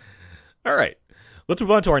 All right. Let's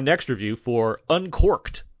move on to our next review for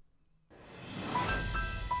Uncorked.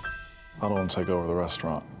 I don't want to take over the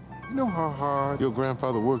restaurant. You know how hard your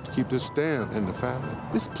grandfather worked to keep this stand in the family?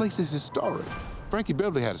 This place is historic. Frankie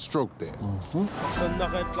Beverly had a stroke there.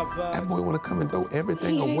 That boy want to come and throw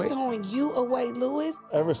everything away. He ain't throwing you away, Louis.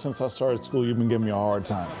 Ever since I started school, you've been giving me a hard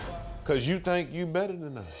time. Because you think you better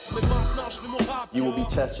than us. You will be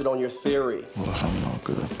tested on your theory. What if I'm no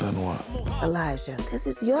good? Then what? Elijah, this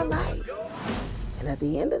is your life. And at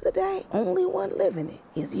the end of the day, only one living it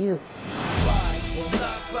is you.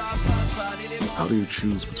 How do you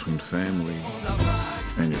choose between family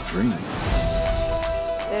and your dream?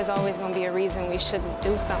 There's always going to be a reason we shouldn't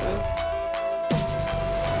do something.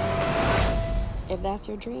 If that's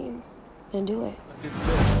your dream, then do it.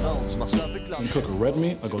 When you cook a red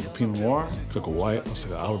meat, I go to Pinot Noir. Cook a white, I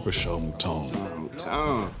say Albert Brichot Mouton.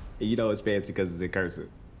 Mouton. You know it's fancy because it's in cursive.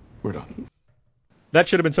 We're done. That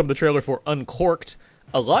should have been some of the trailer for Uncorked.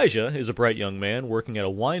 Elijah is a bright young man working at a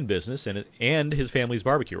wine business and his family's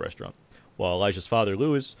barbecue restaurant. While Elijah's father,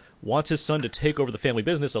 Louis, wants his son to take over the family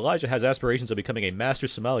business, Elijah has aspirations of becoming a master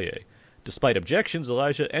sommelier. Despite objections,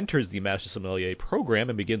 Elijah enters the Master Sommelier program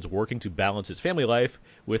and begins working to balance his family life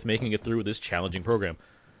with making it through this challenging program.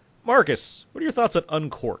 Marcus, what are your thoughts on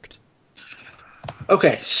Uncorked?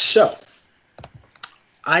 Okay, so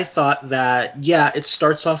I thought that, yeah, it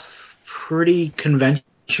starts off pretty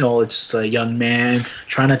conventional. It's a young man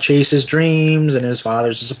trying to chase his dreams, and his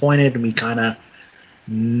father's disappointed, and we kind of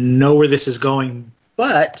know where this is going.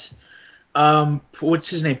 But what's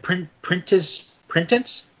his name? Prentice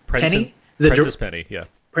Penny? Prentice Penny, yeah.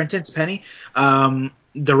 Prentice Penny. The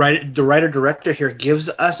writer-director here gives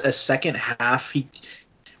us a second half,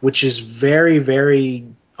 which is very, very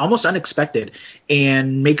almost unexpected,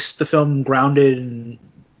 and makes the film grounded and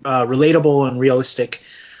relatable and realistic.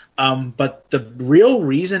 But the real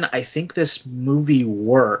reason I think this movie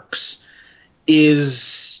works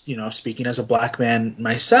is, speaking as a black man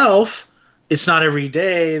myself, it's not every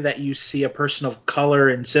day that you see a person of color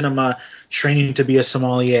in cinema training to be a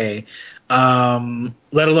sommelier, let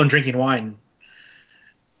alone drinking wine.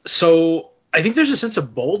 So I think there's a sense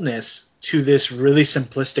of boldness to this really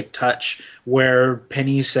simplistic touch where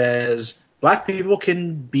Penny says black people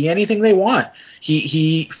can be anything they want.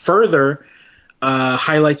 He further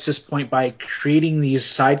highlights this point by creating these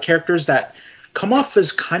side characters that come off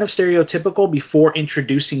as kind of stereotypical before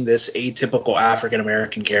introducing this atypical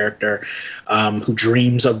African-American character who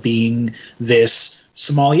dreams of being this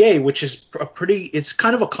sommelier, which is it's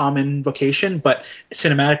kind of a common vocation, but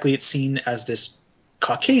cinematically it's seen as this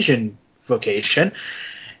Caucasian vocation.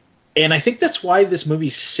 And I think that's why this movie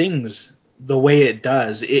sings the way it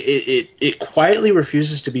does. It quietly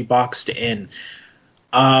refuses to be boxed in.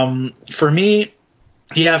 For me,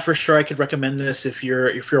 yeah, for sure, I could recommend this if you're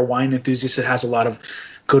a wine enthusiast. It has a lot of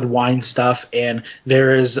good wine stuff, and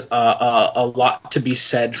there is a lot to be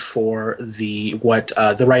said for what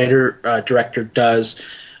the writer director does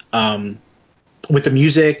with the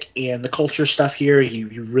music and the culture stuff here. He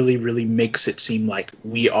really, really makes it seem like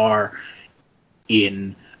we are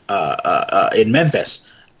in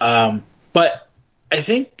Memphis. But I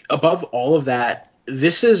think above all of that,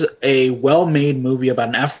 this is a well-made movie about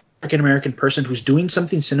an African-American person who's doing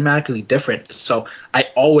something cinematically different. So I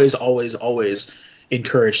always, always, always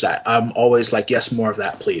encourage that. I'm always like, yes, more of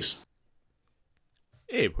that, please.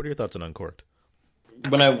 Abe, what are your thoughts on Uncorked?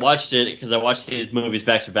 When I watched it, because I watched these movies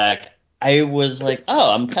back to back, I was like,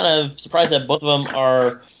 oh, I'm kind of surprised that both of them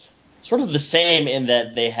are sort of the same in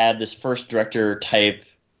that they have this first director type,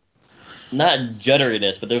 not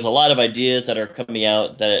judderiness, but there's a lot of ideas that are coming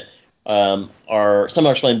out that are some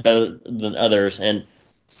are explained better than others. And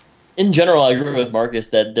in general, I agree with Marcus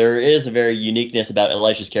that there is a very uniqueness about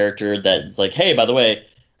Elijah's character that's like, hey, by the way,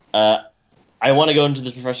 I want to go into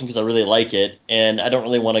this profession because I really like it, and I don't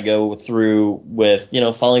really want to go through with,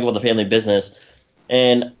 falling with the family business.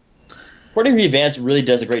 And Courtney B. Vance really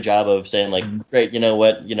does a great job of saying, like, great, you know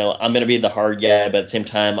what, I'm going to be the hard guy, but at the same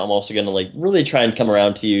time, I'm also going to, like, really try and come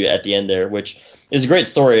around to you at the end there, which is a great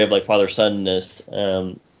story of, like, father-son-ness.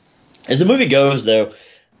 As the movie goes, though,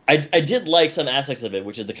 I did like some aspects of it,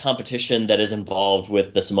 which is the competition that is involved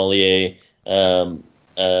with the sommelier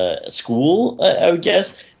school, I would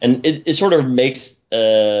guess. And it sort of makes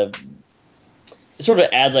it sort of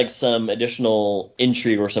adds like some additional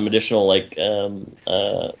intrigue or some additional like I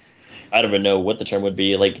don't even know what the term would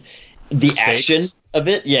be, like the stakes. Action of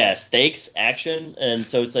it. Yeah, stakes, action. And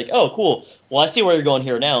so it's like, oh, cool. Well, I see where you're going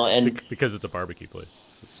here now. And because it's a barbecue place.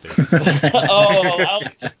 Oh,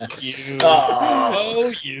 you.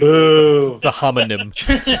 Oh, you. Boo. It's a homonym.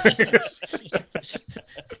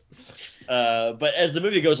 But as the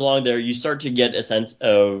movie goes along there, you start to get a sense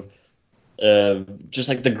of just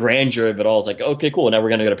like the grandeur of it all. It's like, okay, cool. Now we're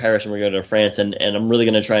going to go to Paris and we're going to go to France, and I'm really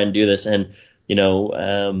going to try and do this. And,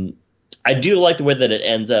 I do like the way that it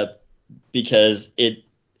ends up because it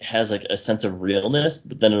has like a sense of realness,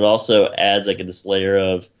 but then it also adds like this layer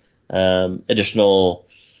of additional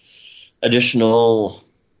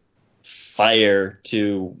fire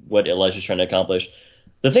to what Elijah's trying to accomplish.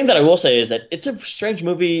 The thing that I will say is that it's a strange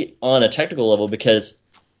movie on a technical level because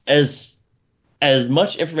as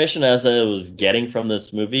much information as I was getting from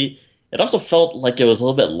this movie, it also felt like it was a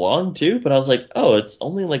little bit long too, but I was like, oh, it's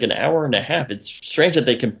only like an hour and a half. It's strange that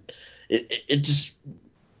they can it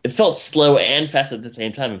felt slow and fast at the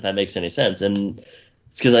same time, if that makes any sense. And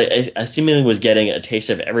it's because I seemingly was getting a taste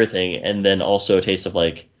of everything and then also a taste of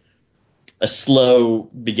like a slow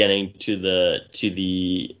beginning to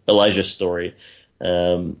the Elijah story,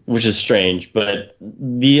 which is strange. But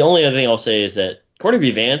the only other thing I'll say is that Courtney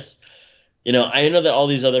B. Vance, I know that all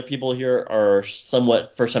these other people here are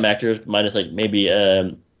somewhat first-time actors, minus like maybe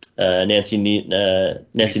Niecy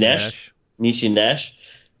Nash.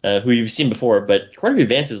 who you've seen before, but Courtney B.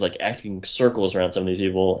 Vance is like acting circles around some of these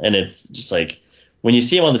people, and it's just like when you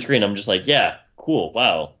see him on the screen, I'm just like, yeah, cool,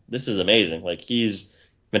 wow, this is amazing. Like he's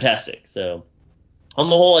fantastic. So on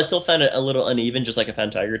the whole, I still found it a little uneven, just like I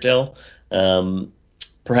found Tiger Tail.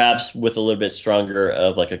 Perhaps with a little bit stronger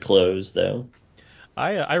of like a close though.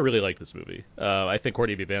 I really like this movie. I think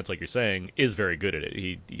Courtney B. Vance, like you're saying, is very good at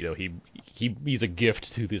it. He's a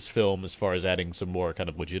gift to this film as far as adding some more kind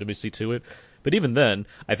of legitimacy to it. But even then,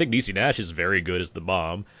 I think Niecy Nash is very good as the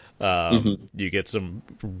mom. You get some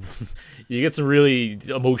really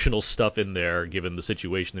emotional stuff in there, given the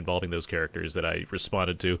situation involving those characters that I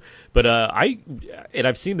responded to. But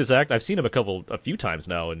I've seen this act. I've seen him a few times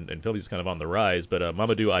now, and film he's kind of on the rise. But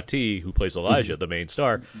Mamadou Ati, who plays Elijah, the main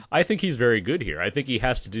star, I think he's very good here. I think he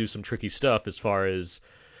has to do some tricky stuff as far as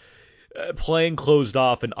playing closed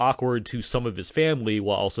off and awkward to some of his family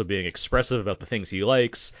while also being expressive about the things he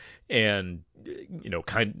likes, and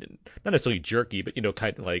kind not necessarily jerky, but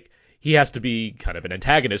kind of like he has to be kind of an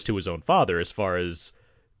antagonist to his own father as far as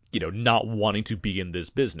not wanting to be in this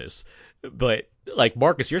business. But like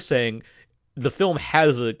Marcus, you're saying the film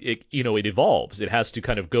has it evolves. It has to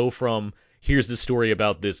kind of go from here's the story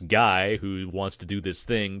about this guy who wants to do this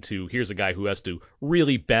thing to here's a guy who has to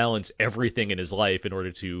really balance everything in his life in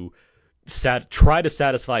order to try to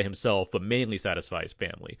satisfy himself, but mainly satisfy his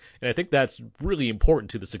family. And I think that's really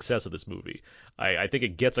important to the success of this movie. I think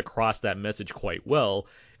it gets across that message quite well,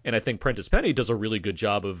 and I think Prentice Penny does a really good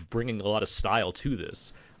job of bringing a lot of style to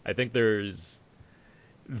this. I think there's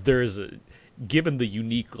given the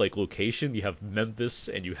unique like location, you have Memphis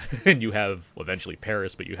and you have eventually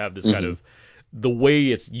Paris, but you have this kind of the way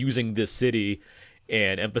it's using this city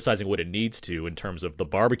and emphasizing what it needs to in terms of the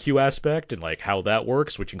barbecue aspect and like how that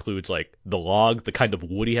works, which includes like the log, the kind of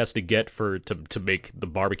wood he has to get to make the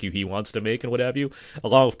barbecue he wants to make and what have you,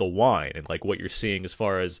 along with the wine and like what you're seeing as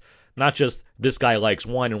far as not just this guy likes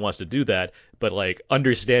wine and wants to do that, but like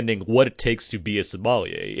understanding what it takes to be a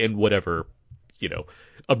sommelier in whatever,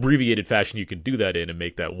 abbreviated fashion you can do that in and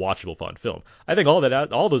make that watchable, fun film. I think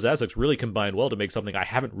all those aspects really combine well to make something I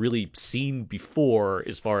haven't really seen before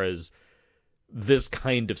as far as this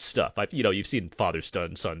kind of stuff. You've seen father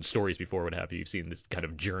son stories before, what have you. You've seen this kind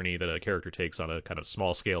of journey that a character takes on a kind of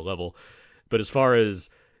small scale level. But as far as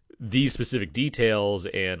these specific details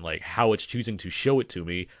and like how it's choosing to show it to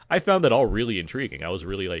me, I found that all really intriguing. I was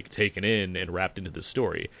really like taken in and wrapped into the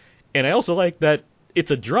story. And I also like that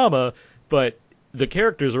it's a drama, but the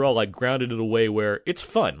characters are all like grounded in a way where it's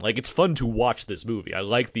fun. Like it's fun to watch this movie. I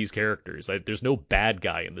like these characters. There's no bad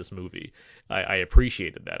guy in this movie. I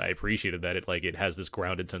appreciated that. I appreciated that it has this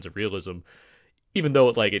grounded sense of realism, even though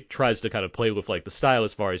it tries to kind of play with like the style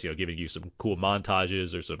as far as giving you some cool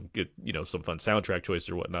montages or some good some fun soundtrack choice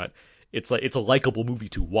or whatnot. It's a likable movie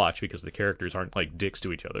to watch because the characters aren't like dicks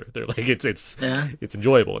to each other. They're like it's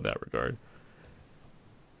enjoyable in that regard.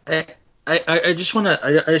 I just want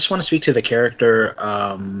to speak to the character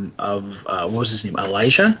of what was his name,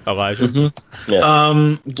 Elijah. Mm-hmm.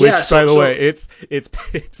 Yeah. Which, by the way,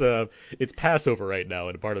 it's Passover right now,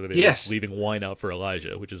 and part of it is leaving wine out for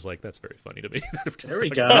Elijah, which is like that's very funny to me. There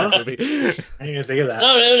we go. I didn't even think of that.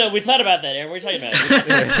 No, we thought about that, Aaron. We're talking about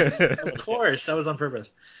it. Of course, that was on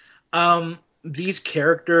purpose. These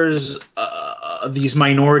characters, these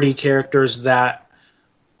minority characters that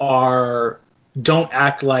don't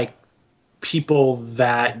act like people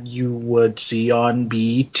that you would see on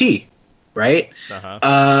BET, right?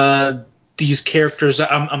 These characters,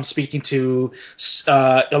 I'm speaking to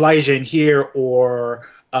Elijah in here, or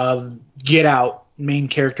Get Out, main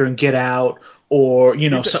character in Get Out, or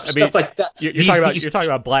stuff like that. You're talking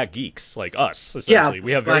about black geeks like us, essentially.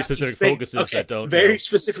 We have very specific focuses that don't. Very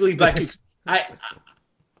specifically black geeks.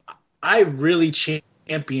 I really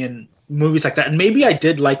champion movies like that, and maybe I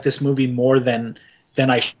did like this movie more than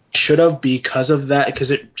I should have because of that,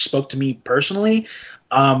 because it spoke to me personally.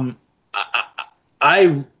 I'm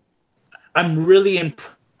really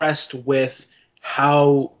impressed with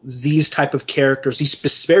how these type of characters,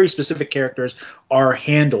 these very specific characters, are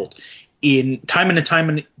handled in time and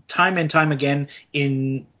time again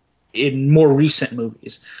in more recent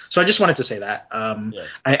movies. So I just wanted to say that.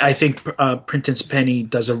 I think Prentice Penny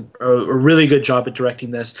does a really good job at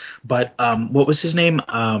directing this. But what was his name?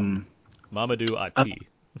 Mamadou Ati.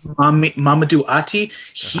 Mamadou Ati.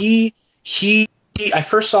 He. I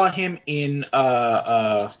first saw him in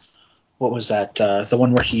what was that? The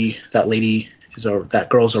one where that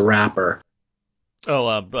girl's a rapper.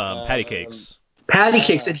 Oh, Patty Cakes. Patty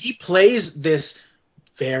Cakes, and he plays this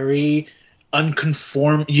very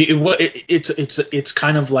unconformed. It's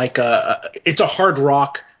kind of like it's a hard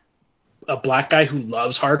rock, a black guy who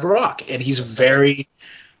loves hard rock, and he's very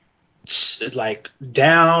like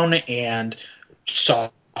down and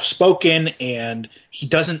soft spoken, and he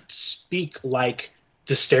doesn't speak like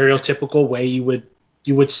the stereotypical way you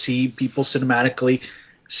would see people cinematically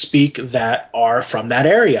speak that are from that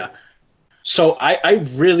area. So I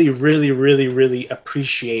really, really, really, really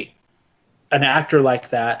appreciate an actor like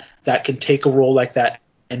that can take a role like that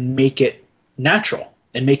and make it natural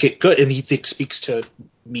and make it good. And he speaks to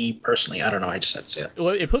me personally. I don't know. I just had to say that.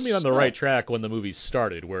 Well, it put me on the right track when the movie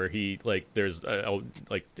started, where he there's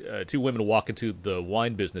two women walk into the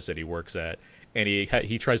wine business that he works at, and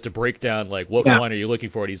he tries to break down what wine are you looking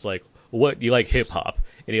for, and he's like, what, you like hip hop,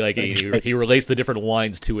 and he relates the different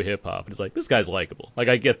wines to a hip hop, and it's like, this guy's likable.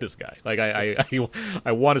 I get this guy.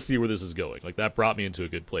 I want to see where this is going. That brought me into a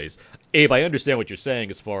good place. Abe, I understand what you're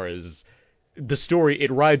saying as far as the story.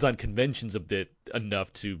 It rides on conventions a bit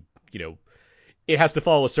enough to it has to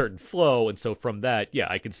follow a certain flow, and so from that, yeah,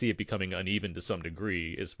 I can see it becoming uneven to some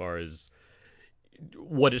degree as far as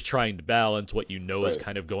what it's trying to balance, what is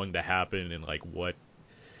kind of going to happen, and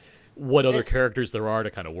what other characters there are to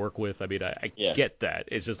kind of work with. I mean, I get that.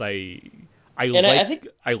 It's just I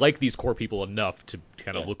like these core people enough to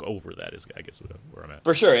kind of look over that, is I guess where I'm at.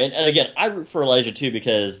 For sure, and again, I root for Elijah too,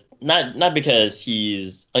 because not because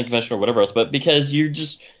he's unconventional or whatever else, but because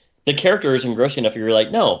the character is engrossing enough. You're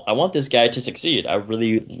like, no, I want this guy to succeed. I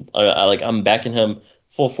really, I'm backing him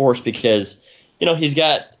full force because, he's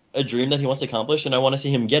got a dream that he wants to accomplish, and I want to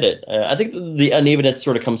see him get it. I think the unevenness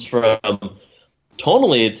sort of comes from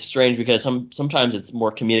tonally. It's strange because sometimes it's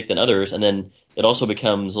more comedic than others, and then it also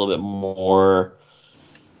becomes a little bit more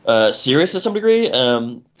serious to some degree.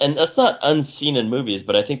 And that's not unseen in movies,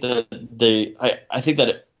 but I think that I think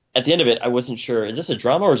that at the end of it, I wasn't sure, is this a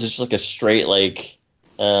drama or is this just a straight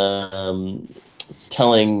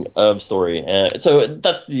telling of story? So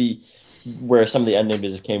that's where some of the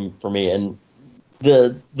unevenness came for me, and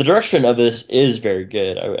the direction of this is very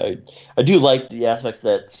good. I do like the aspects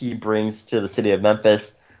that he brings to the city of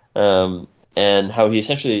Memphis, and how he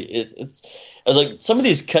essentially I was like, some of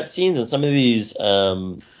these cutscenes and some of these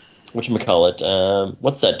whatchamacallit,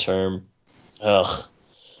 what's that term?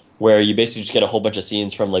 Where you basically just get a whole bunch of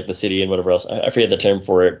scenes from the city and whatever else. I forget the term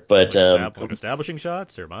for it, but establishing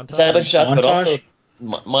shots or montage. Establishing shots, but also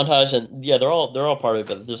montage, and they're all part of it.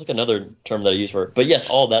 But there's another term that I use for it. But yes,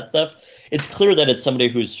 all that stuff. It's clear that it's somebody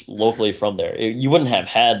who's locally from there. You wouldn't have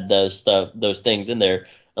had those things in there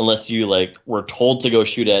unless you were told to go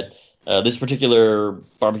shoot at this particular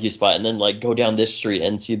barbecue spot and then go down this street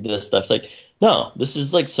and see this stuff. It's no, this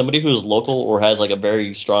is somebody who's local or has a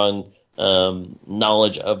very strong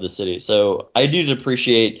knowledge of the city. So I do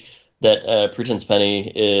appreciate that Pretense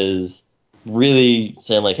Penny is really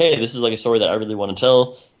saying hey, this is a story that I really want to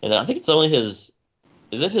tell. And I think it's only his.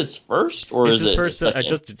 Is it his first, or it's is his it first?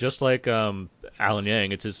 Just like Alan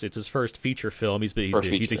Yang, it's his first feature film. He's a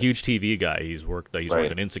huge TV guy. He's worked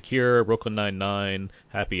on Insecure, Brooklyn Nine-Nine,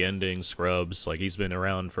 Happy Endings, Scrubs. He's been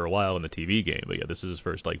around for a while in the TV game. But yeah, this is his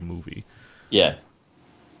first movie. Yeah.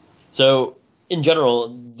 So in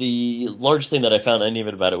general, the large thing that I found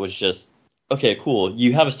uneven about it was just, okay, cool.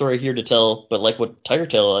 You have a story here to tell, but like what Tiger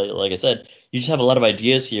Tail, like I said, you just have a lot of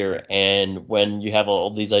ideas here, and when you have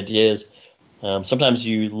all these ideas, sometimes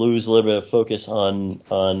you lose a little bit of focus on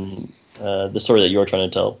the story that you're trying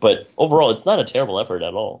to tell. But overall, it's not a terrible effort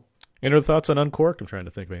at all. Any other thoughts on Uncorked? I'm trying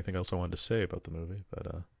to think of anything else I wanted to say about the movie. But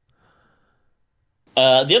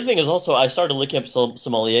the other thing is also I started looking up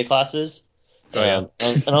sommelier classes, and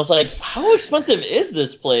I was like, how expensive is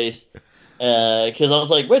this place? Because I was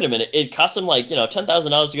like, wait a minute, it cost him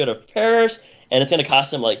 $10,000 to go to Paris, and it's going to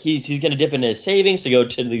cost him he's going to dip into his savings to go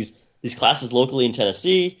to these classes locally in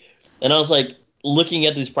Tennessee. And I was looking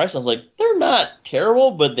at these prices, I was like, they're not terrible,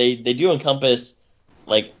 but they do encompass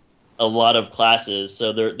a lot of classes.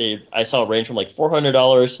 So I saw a range from $400 to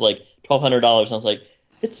 $1,200, and I was like,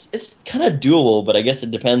 it's kind of doable, but I guess it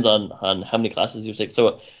depends on how many classes you take.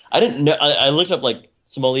 So I didn't know. I looked up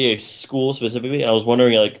sommelier school specifically, and I was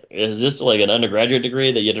wondering is this an undergraduate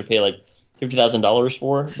degree that you have to pay $50,000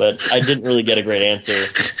 for? But I didn't really get a great answer.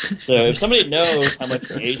 So if somebody knows how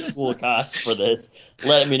much a school costs for this,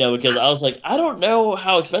 let me know, because I was I don't know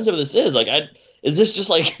how expensive this is. Is this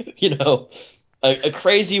just a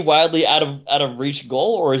crazy, wildly out of reach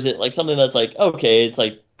goal, or is it something that's okay, it's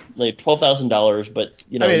 $12,000, but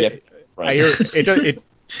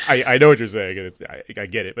I know what you're saying, and I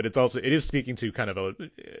get it, but it is speaking to kind of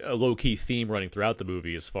a low key theme running throughout the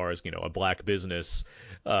movie as far as a black business,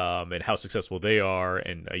 and how successful they are,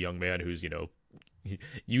 and a young man who's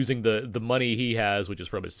using the money he has, which is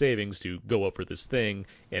from his savings, to go up for this thing,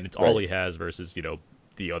 and it's all he has versus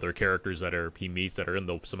the other characters that he meets that are in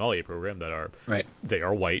the sommelier program that are they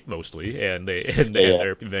are white mostly, and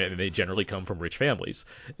they generally come from rich families,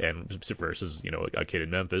 and versus a kid in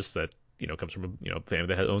Memphis that comes from a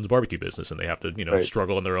family that owns a barbecue business, and they have to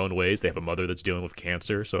struggle in their own ways. They have a mother that's dealing with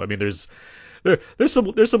cancer, so I mean there's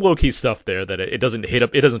some low key stuff there that it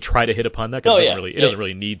doesn't try to hit upon that because it doesn't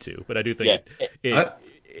really need to, but I do think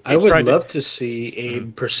I would love to see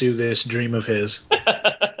Abe pursue this dream of his.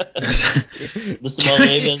 The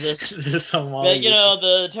sommelier business. The sommelier.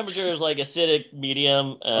 The temperature is like acidic,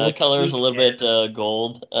 medium. Color is a little bit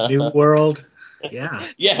gold. New World. Yeah.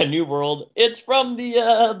 Yeah, New World. It's from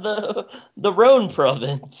the Rhone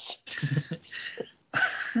province.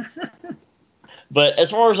 But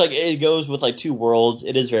as far as like it goes with like Two Worlds,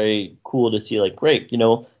 it is very cool to see like great.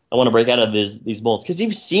 I want to break out of these molds because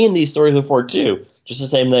you've seen these stories before too. Just the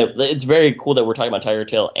same that it's very cool that we're talking about Tiger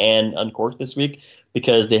Tail and Uncorked this week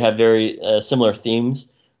because they have very similar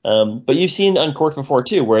themes. But you've seen Uncorked before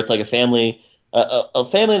too, where it's like a family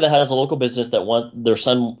that has a local business that their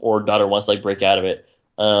son or daughter wants to like break out of it.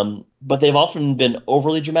 But they've often been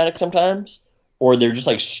overly dramatic sometimes, or they're just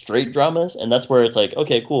like straight dramas, and that's where it's like,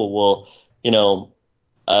 okay, cool. Well,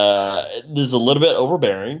 this is a little bit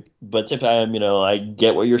overbearing, but at the same time, I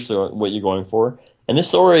get what you're going for. And this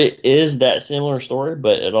story is that similar story,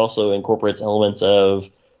 but it also incorporates elements of,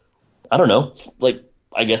 I don't know, like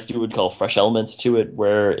I guess you would call fresh elements to it,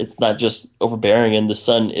 where it's not just overbearing and the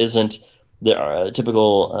son isn't the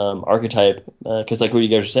typical archetype. Because like what you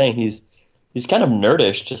guys are saying, he's kind of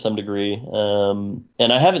nerdish to some degree. And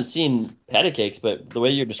I haven't seen Patty Cakes, but the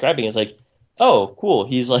way you're describing it is like, oh, cool.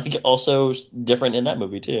 He's like also different in that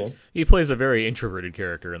movie too. He plays a very introverted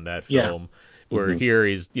character in that film. Yeah. Where here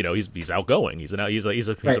he's outgoing. He's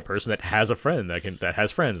a person that has a friend that has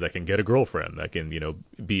friends that can get a girlfriend that can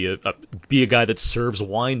be a guy that serves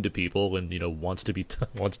wine to people and wants to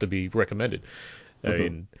be recommended. I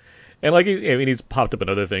mean, and like he's popped up in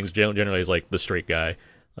other things. Generally, he's like the straight guy.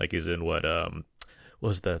 Like he's in what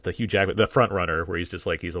was the Hugh Jackman, the Front Runner, where he's just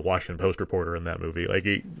like he's a Washington Post reporter in that movie.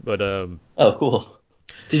 Oh, cool.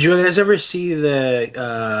 Did you guys ever see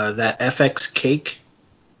that FX Cake?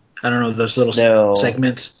 I don't know, those little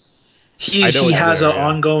segments. He has an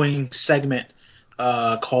ongoing segment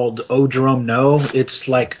called Oh Jerome No. It's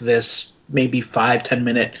like this maybe 5-10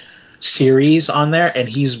 minute series on there, and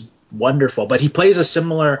he's wonderful. But he plays a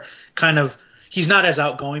similar kind of – he's not as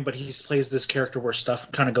outgoing, but he plays this character where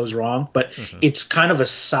stuff kind of goes wrong. But it's kind of a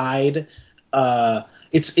side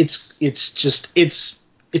it's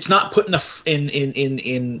not put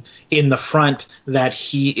in the front that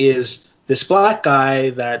he is – this black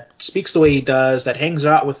guy that speaks the way he does, that hangs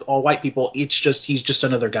out with all white people. He's just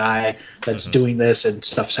another guy that's doing this and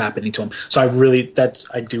stuff's happening to him. So I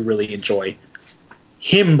do really enjoy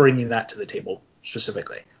him bringing that to the table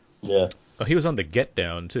specifically. Yeah. Oh, he was on the Get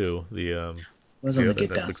Down too. Was on the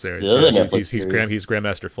Get Down. Series. Yeah, he's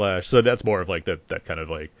Grandmaster Flash. So that's more of like that kind of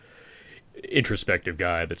like introspective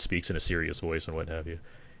guy that speaks in a serious voice and what have you.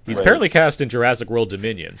 He's apparently cast in Jurassic World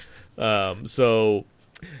Dominion. So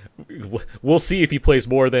we'll see if he plays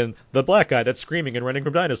more than the black guy that's screaming and running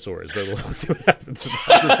from dinosaurs. So we'll see what happens in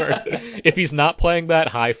that regard. If he's not playing that,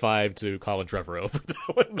 high five to Colin Trevorrow.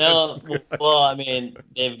 No, well, I mean,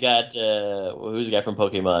 they've got who's the guy from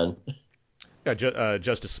Pokemon? Yeah,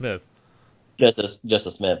 Justice Smith. Justice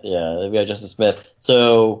Smith, yeah, they've got Justice Smith.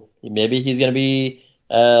 So maybe he's gonna be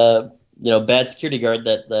bad security guard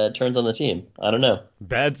that turns on the team. I don't know.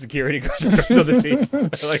 Bad security guard that turns on the team.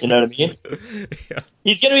 You know what I mean? Yeah.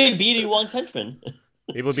 He's going to be BD Wong's henchman.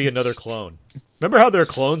 He will be another clone. Remember how there are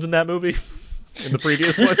clones in that movie? In the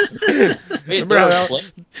previous one? Remember how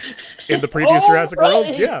in the previous Jurassic World?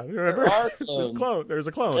 Yeah, remember? There's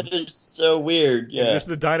a clone. That is so weird. Yeah. And just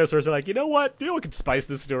the dinosaurs are like, you know what could spice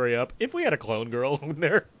this story up? If we had a clone girl in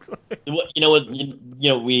there.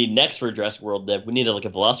 We next for Jurassic World that we needed like a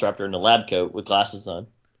velociraptor in a lab coat with glasses on.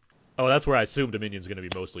 Oh, that's where I assume Dominion's going to be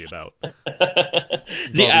mostly about.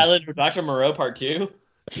 The Island of Dr. Moreau Part 2?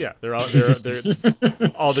 Yeah, they're all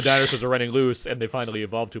the dinosaurs are running loose, and they finally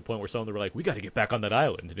evolved to a point where some of them were like, "We got to get back on that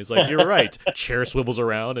island." And he's like, "You're right." Chair swivels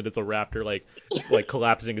around, and it's a raptor like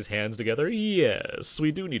collapsing his hands together. Yes,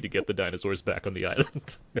 we do need to get the dinosaurs back on the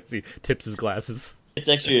island. As he tips his glasses. It's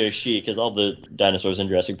actually a she, because all the dinosaurs in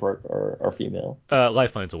Jurassic Park are female.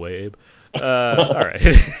 Life finds a way, Abe. All right.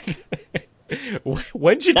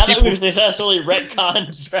 When should now people that we've successfully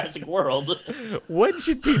retconned Jurassic World? When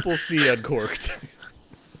should people see Uncorked?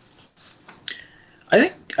 I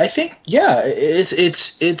think yeah,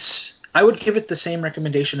 it's I would give it the same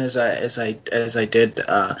recommendation as I did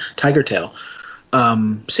Tiger Tail.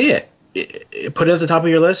 See it. put it at the top of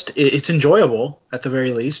your list. It's enjoyable at the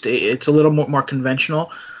very least. It's a little more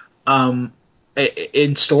conventional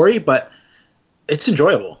in story, but it's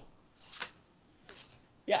enjoyable.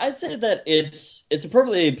 Yeah, I'd say that it's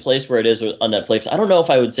appropriately placed where it is on Netflix. I don't know if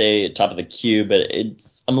I would say top of the queue, but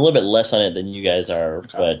I'm a little bit less on it than you guys are.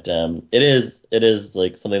 Okay. But it is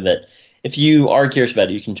like something that if you are curious about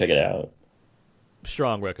it, you can check it out.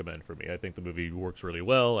 Strong recommend for me. I think the movie works really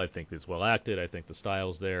well. I think it's well acted. I think the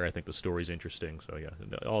style's there. I think the story's interesting. So yeah,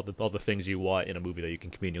 all the things you want in a movie that you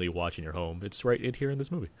can conveniently watch in your home, it's right in here in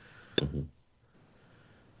this movie. Mm-hmm.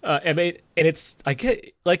 And it's I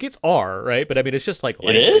get like it's R, right? But I mean it's just like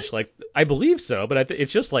language. It is? Like I believe so, but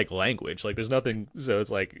it's just like language. Like there's nothing. So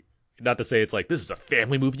it's like not to say it's like this is a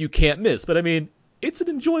family movie you can't miss, but I mean it's an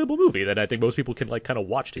enjoyable movie that I think most people can like kind of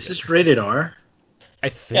watch together. Is this rated R? I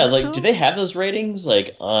think yeah, like so? Do they have those ratings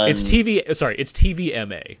like on? It's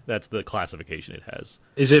TVMA. That's the classification it has.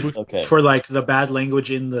 Is it for like the bad language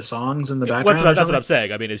in the songs in the background? That's what I'm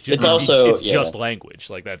saying. I mean, it's just just language.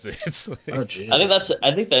 Like that's it. It's like, oh, geez. I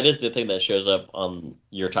think that is the thing that shows up on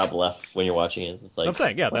your top left when you're watching it. It's like I'm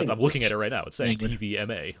saying, yeah, I'm looking at it right now. It's saying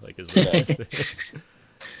TVMA. Like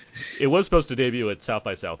it was supposed to debut at South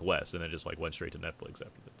by Southwest, and then just like went straight to Netflix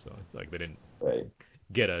after that. So like they didn't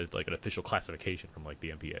get an official classification from like the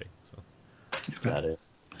MPA. So got it.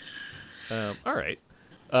 All right.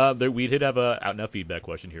 We did have a out and out feedback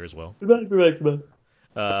question here as well. Let's see,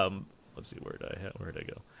 where did I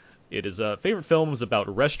go? It is favorite films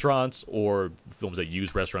about restaurants or films that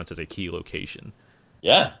use restaurants as a key location.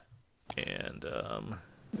 Yeah. And sorry,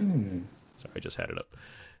 I just had it up.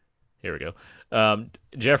 Here we go.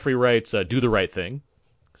 Jeffrey writes, "Do the Right Thing."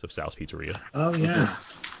 So Sal's Pizzeria. Oh yeah.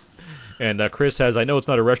 And Chris has, "I know it's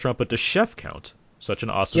not a restaurant, but does Chef count? Such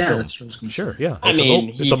an awesome film." That's what I was gonna sure, say. yeah.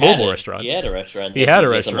 It's a mobile restaurant. He had a restaurant. He had a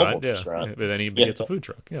restaurant, yeah. But then he gets a food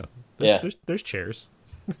truck. Yeah. There's chairs.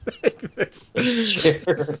 Chairs.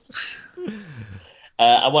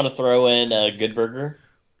 I want to throw in Good Burger.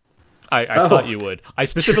 I thought you would. I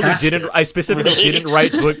specifically didn't. Didn't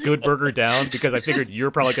write Good Burger down because I figured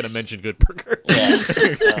you're probably going to mention Good Burger. Yeah.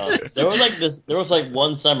 There was like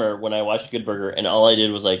one summer when I watched Good Burger, and all I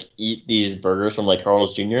did was like eat these burgers from like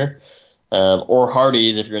Carl's Jr. Or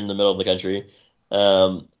Hardee's if you're in the middle of the country,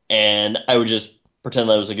 and I would just pretend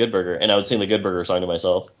that it was a Good Burger, and I would sing the Good Burger song to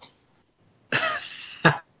myself.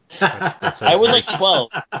 I was like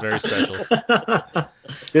 12. Very special.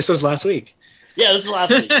 This was last week. Yeah, this is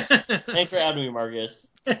last week. Thanks for having me, Marcus.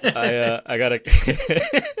 I got a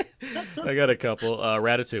couple.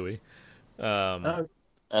 Ratatouille.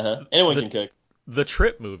 Anyone can cook. The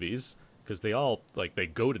Trip movies, because they all they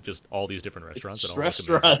go to just all these different restaurants. Just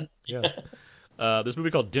restaurants. Yeah. This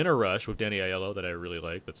movie called Dinner Rush with Danny Aiello that I really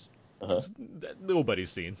like. That's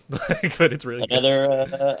nobody's seen, but it's really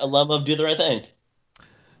another alum of Do the Right Thing.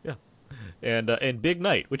 And Big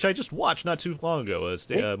Night, which I just watched not too long ago. A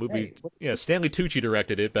movie. Yeah, Stanley Tucci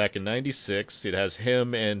directed it back in '96. It has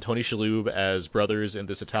him and Tony Shalhoub as brothers in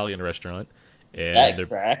this Italian restaurant. And that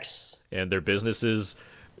tracks. And their business is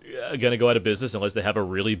going to go out of business unless they have a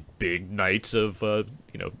really big night of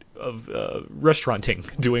restauranting,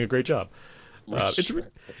 doing a great job. It's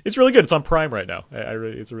really good. It's on Prime right now.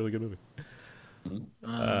 It's a really good movie.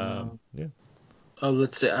 Yeah. Oh,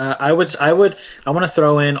 let's see. I want to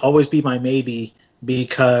throw in Always Be My Maybe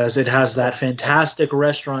because it has that fantastic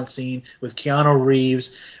restaurant scene with Keanu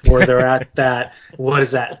Reeves where they're at that, what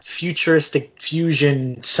is that, futuristic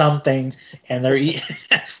fusion something, and they're eating,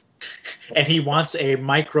 and he wants a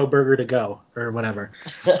micro burger to go or whatever.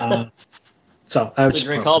 So that's a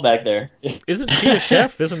great callback there. Isn't she a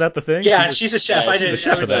chef? Isn't that the thing? Yeah, she's a chef. Yeah, she's a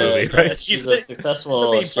chef in that movie, right? She's a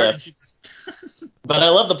successful chef. But I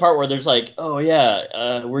love the part where there's like, oh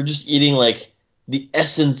yeah, we're just eating like the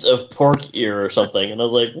essence of pork ear or something, and I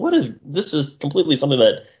was like, this is completely something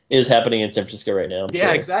that is happening in San Francisco right now.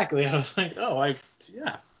 Yeah, exactly. I was like,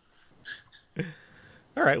 yeah.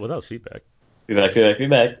 All right, well that was feedback. Feedback.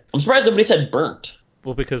 I'm surprised nobody said Burnt.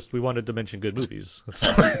 Well, because we wanted to mention good movies.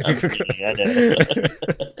 I'm kidding, I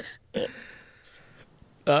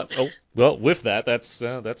know. Well, with that, that's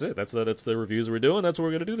it. That's the reviews we're doing. That's what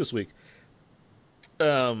we're gonna do this week.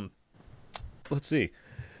 Let's see.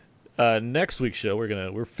 Next week's show,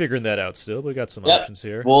 we're figuring that out still. We got some options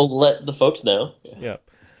here. We'll let the folks know. Yeah.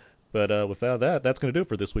 But without that, that's gonna do it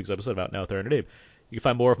for this week's episode of Out Now with Aaron and Abe. You can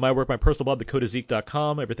find more of my work, my personal blog,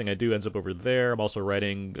 thecodeofzeke.com. Everything I do ends up over there. I'm also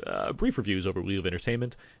writing brief reviews over Wheel of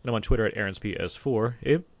Entertainment, and I'm on Twitter at AaronsPS4.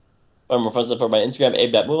 Abe? I'm more fun stuff on my Instagram,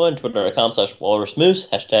 abe.moon, twitter.com/walrusmoose,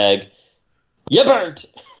 hashtag #YaBurnt.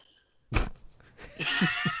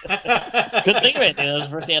 Couldn't think of anything. That was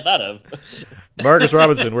the first thing I thought of. Marcus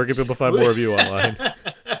Robinson, where can people find more of you online?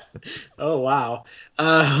 Oh, wow.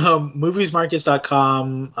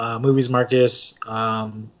 Moviesmarcus.com,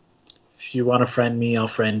 moviesmarcus. If you want to friend me, I'll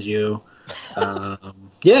friend you.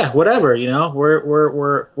 Yeah, whatever,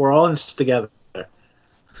 we're all in this together.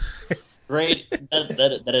 Great.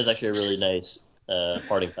 That is actually a really nice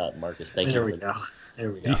parting thought, Marcus. Thank you.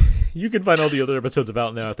 There we go. You can find all the other episodes of Out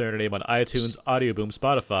and Out There in a Name on iTunes, Audioboom,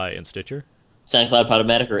 Spotify, and Stitcher. SoundCloud,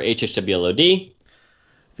 Podomatic, or HHWLOD.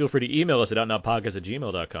 Feel free to email us at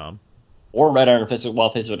outnoutpodcast@gmail.com. Or write on our Facebook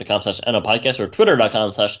wall, facebook.com/outnoutpodcast, or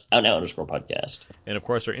twitter.com/outnout_podcast. And, of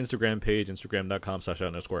course, our Instagram page,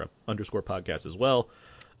 instagram.com/out_podcast as well.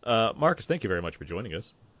 Marcus, thank you very much for joining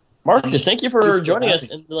us. Marcus, thank you for joining us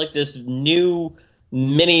in this new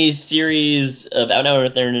mini-series of Out and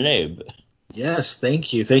Out There in a Name. Yes,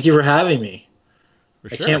 thank you. Thank you for having me.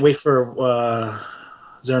 I can't wait for...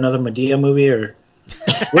 is there another Madea movie, or...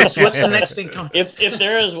 What's the next thing coming? If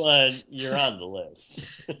there is one, you're on the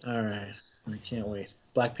list. All right. I can't wait.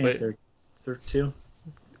 Black Panther 2?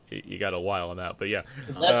 You got a while on that, but yeah.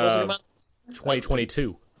 Is that supposed to come out?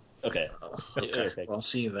 2022. Okay. Okay. Well, I'll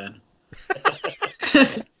see you then.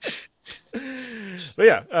 But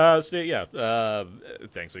yeah,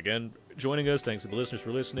 thanks again for joining us. Thanks to the listeners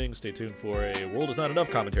for listening. Stay tuned for a World Is Not Enough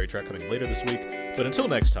commentary track coming later this week. But until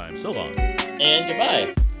next time, so long. And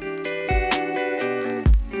goodbye.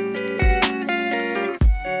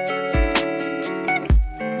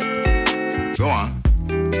 Go on.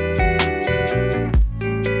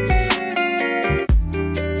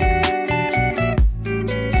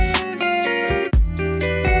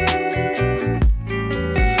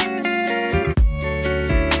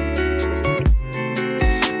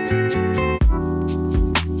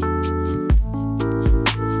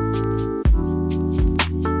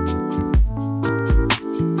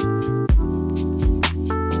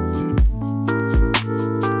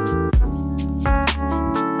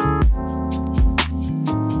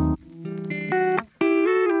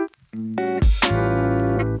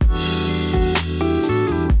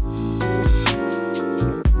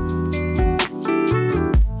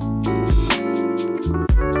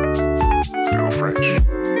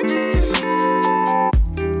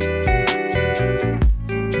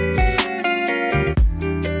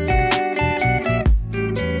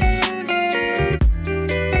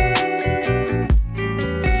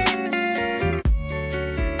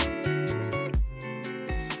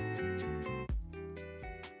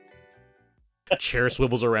 Chair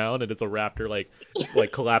swivels around and it's a raptor like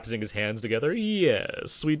collapsing his hands together.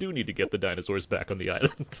 Yes, we do need to get the dinosaurs back on the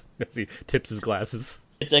island. As he tips his glasses.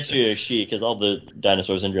 It's actually a she, because all the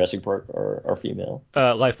dinosaurs in Jurassic Park are female.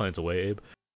 Life finds a way, Abe.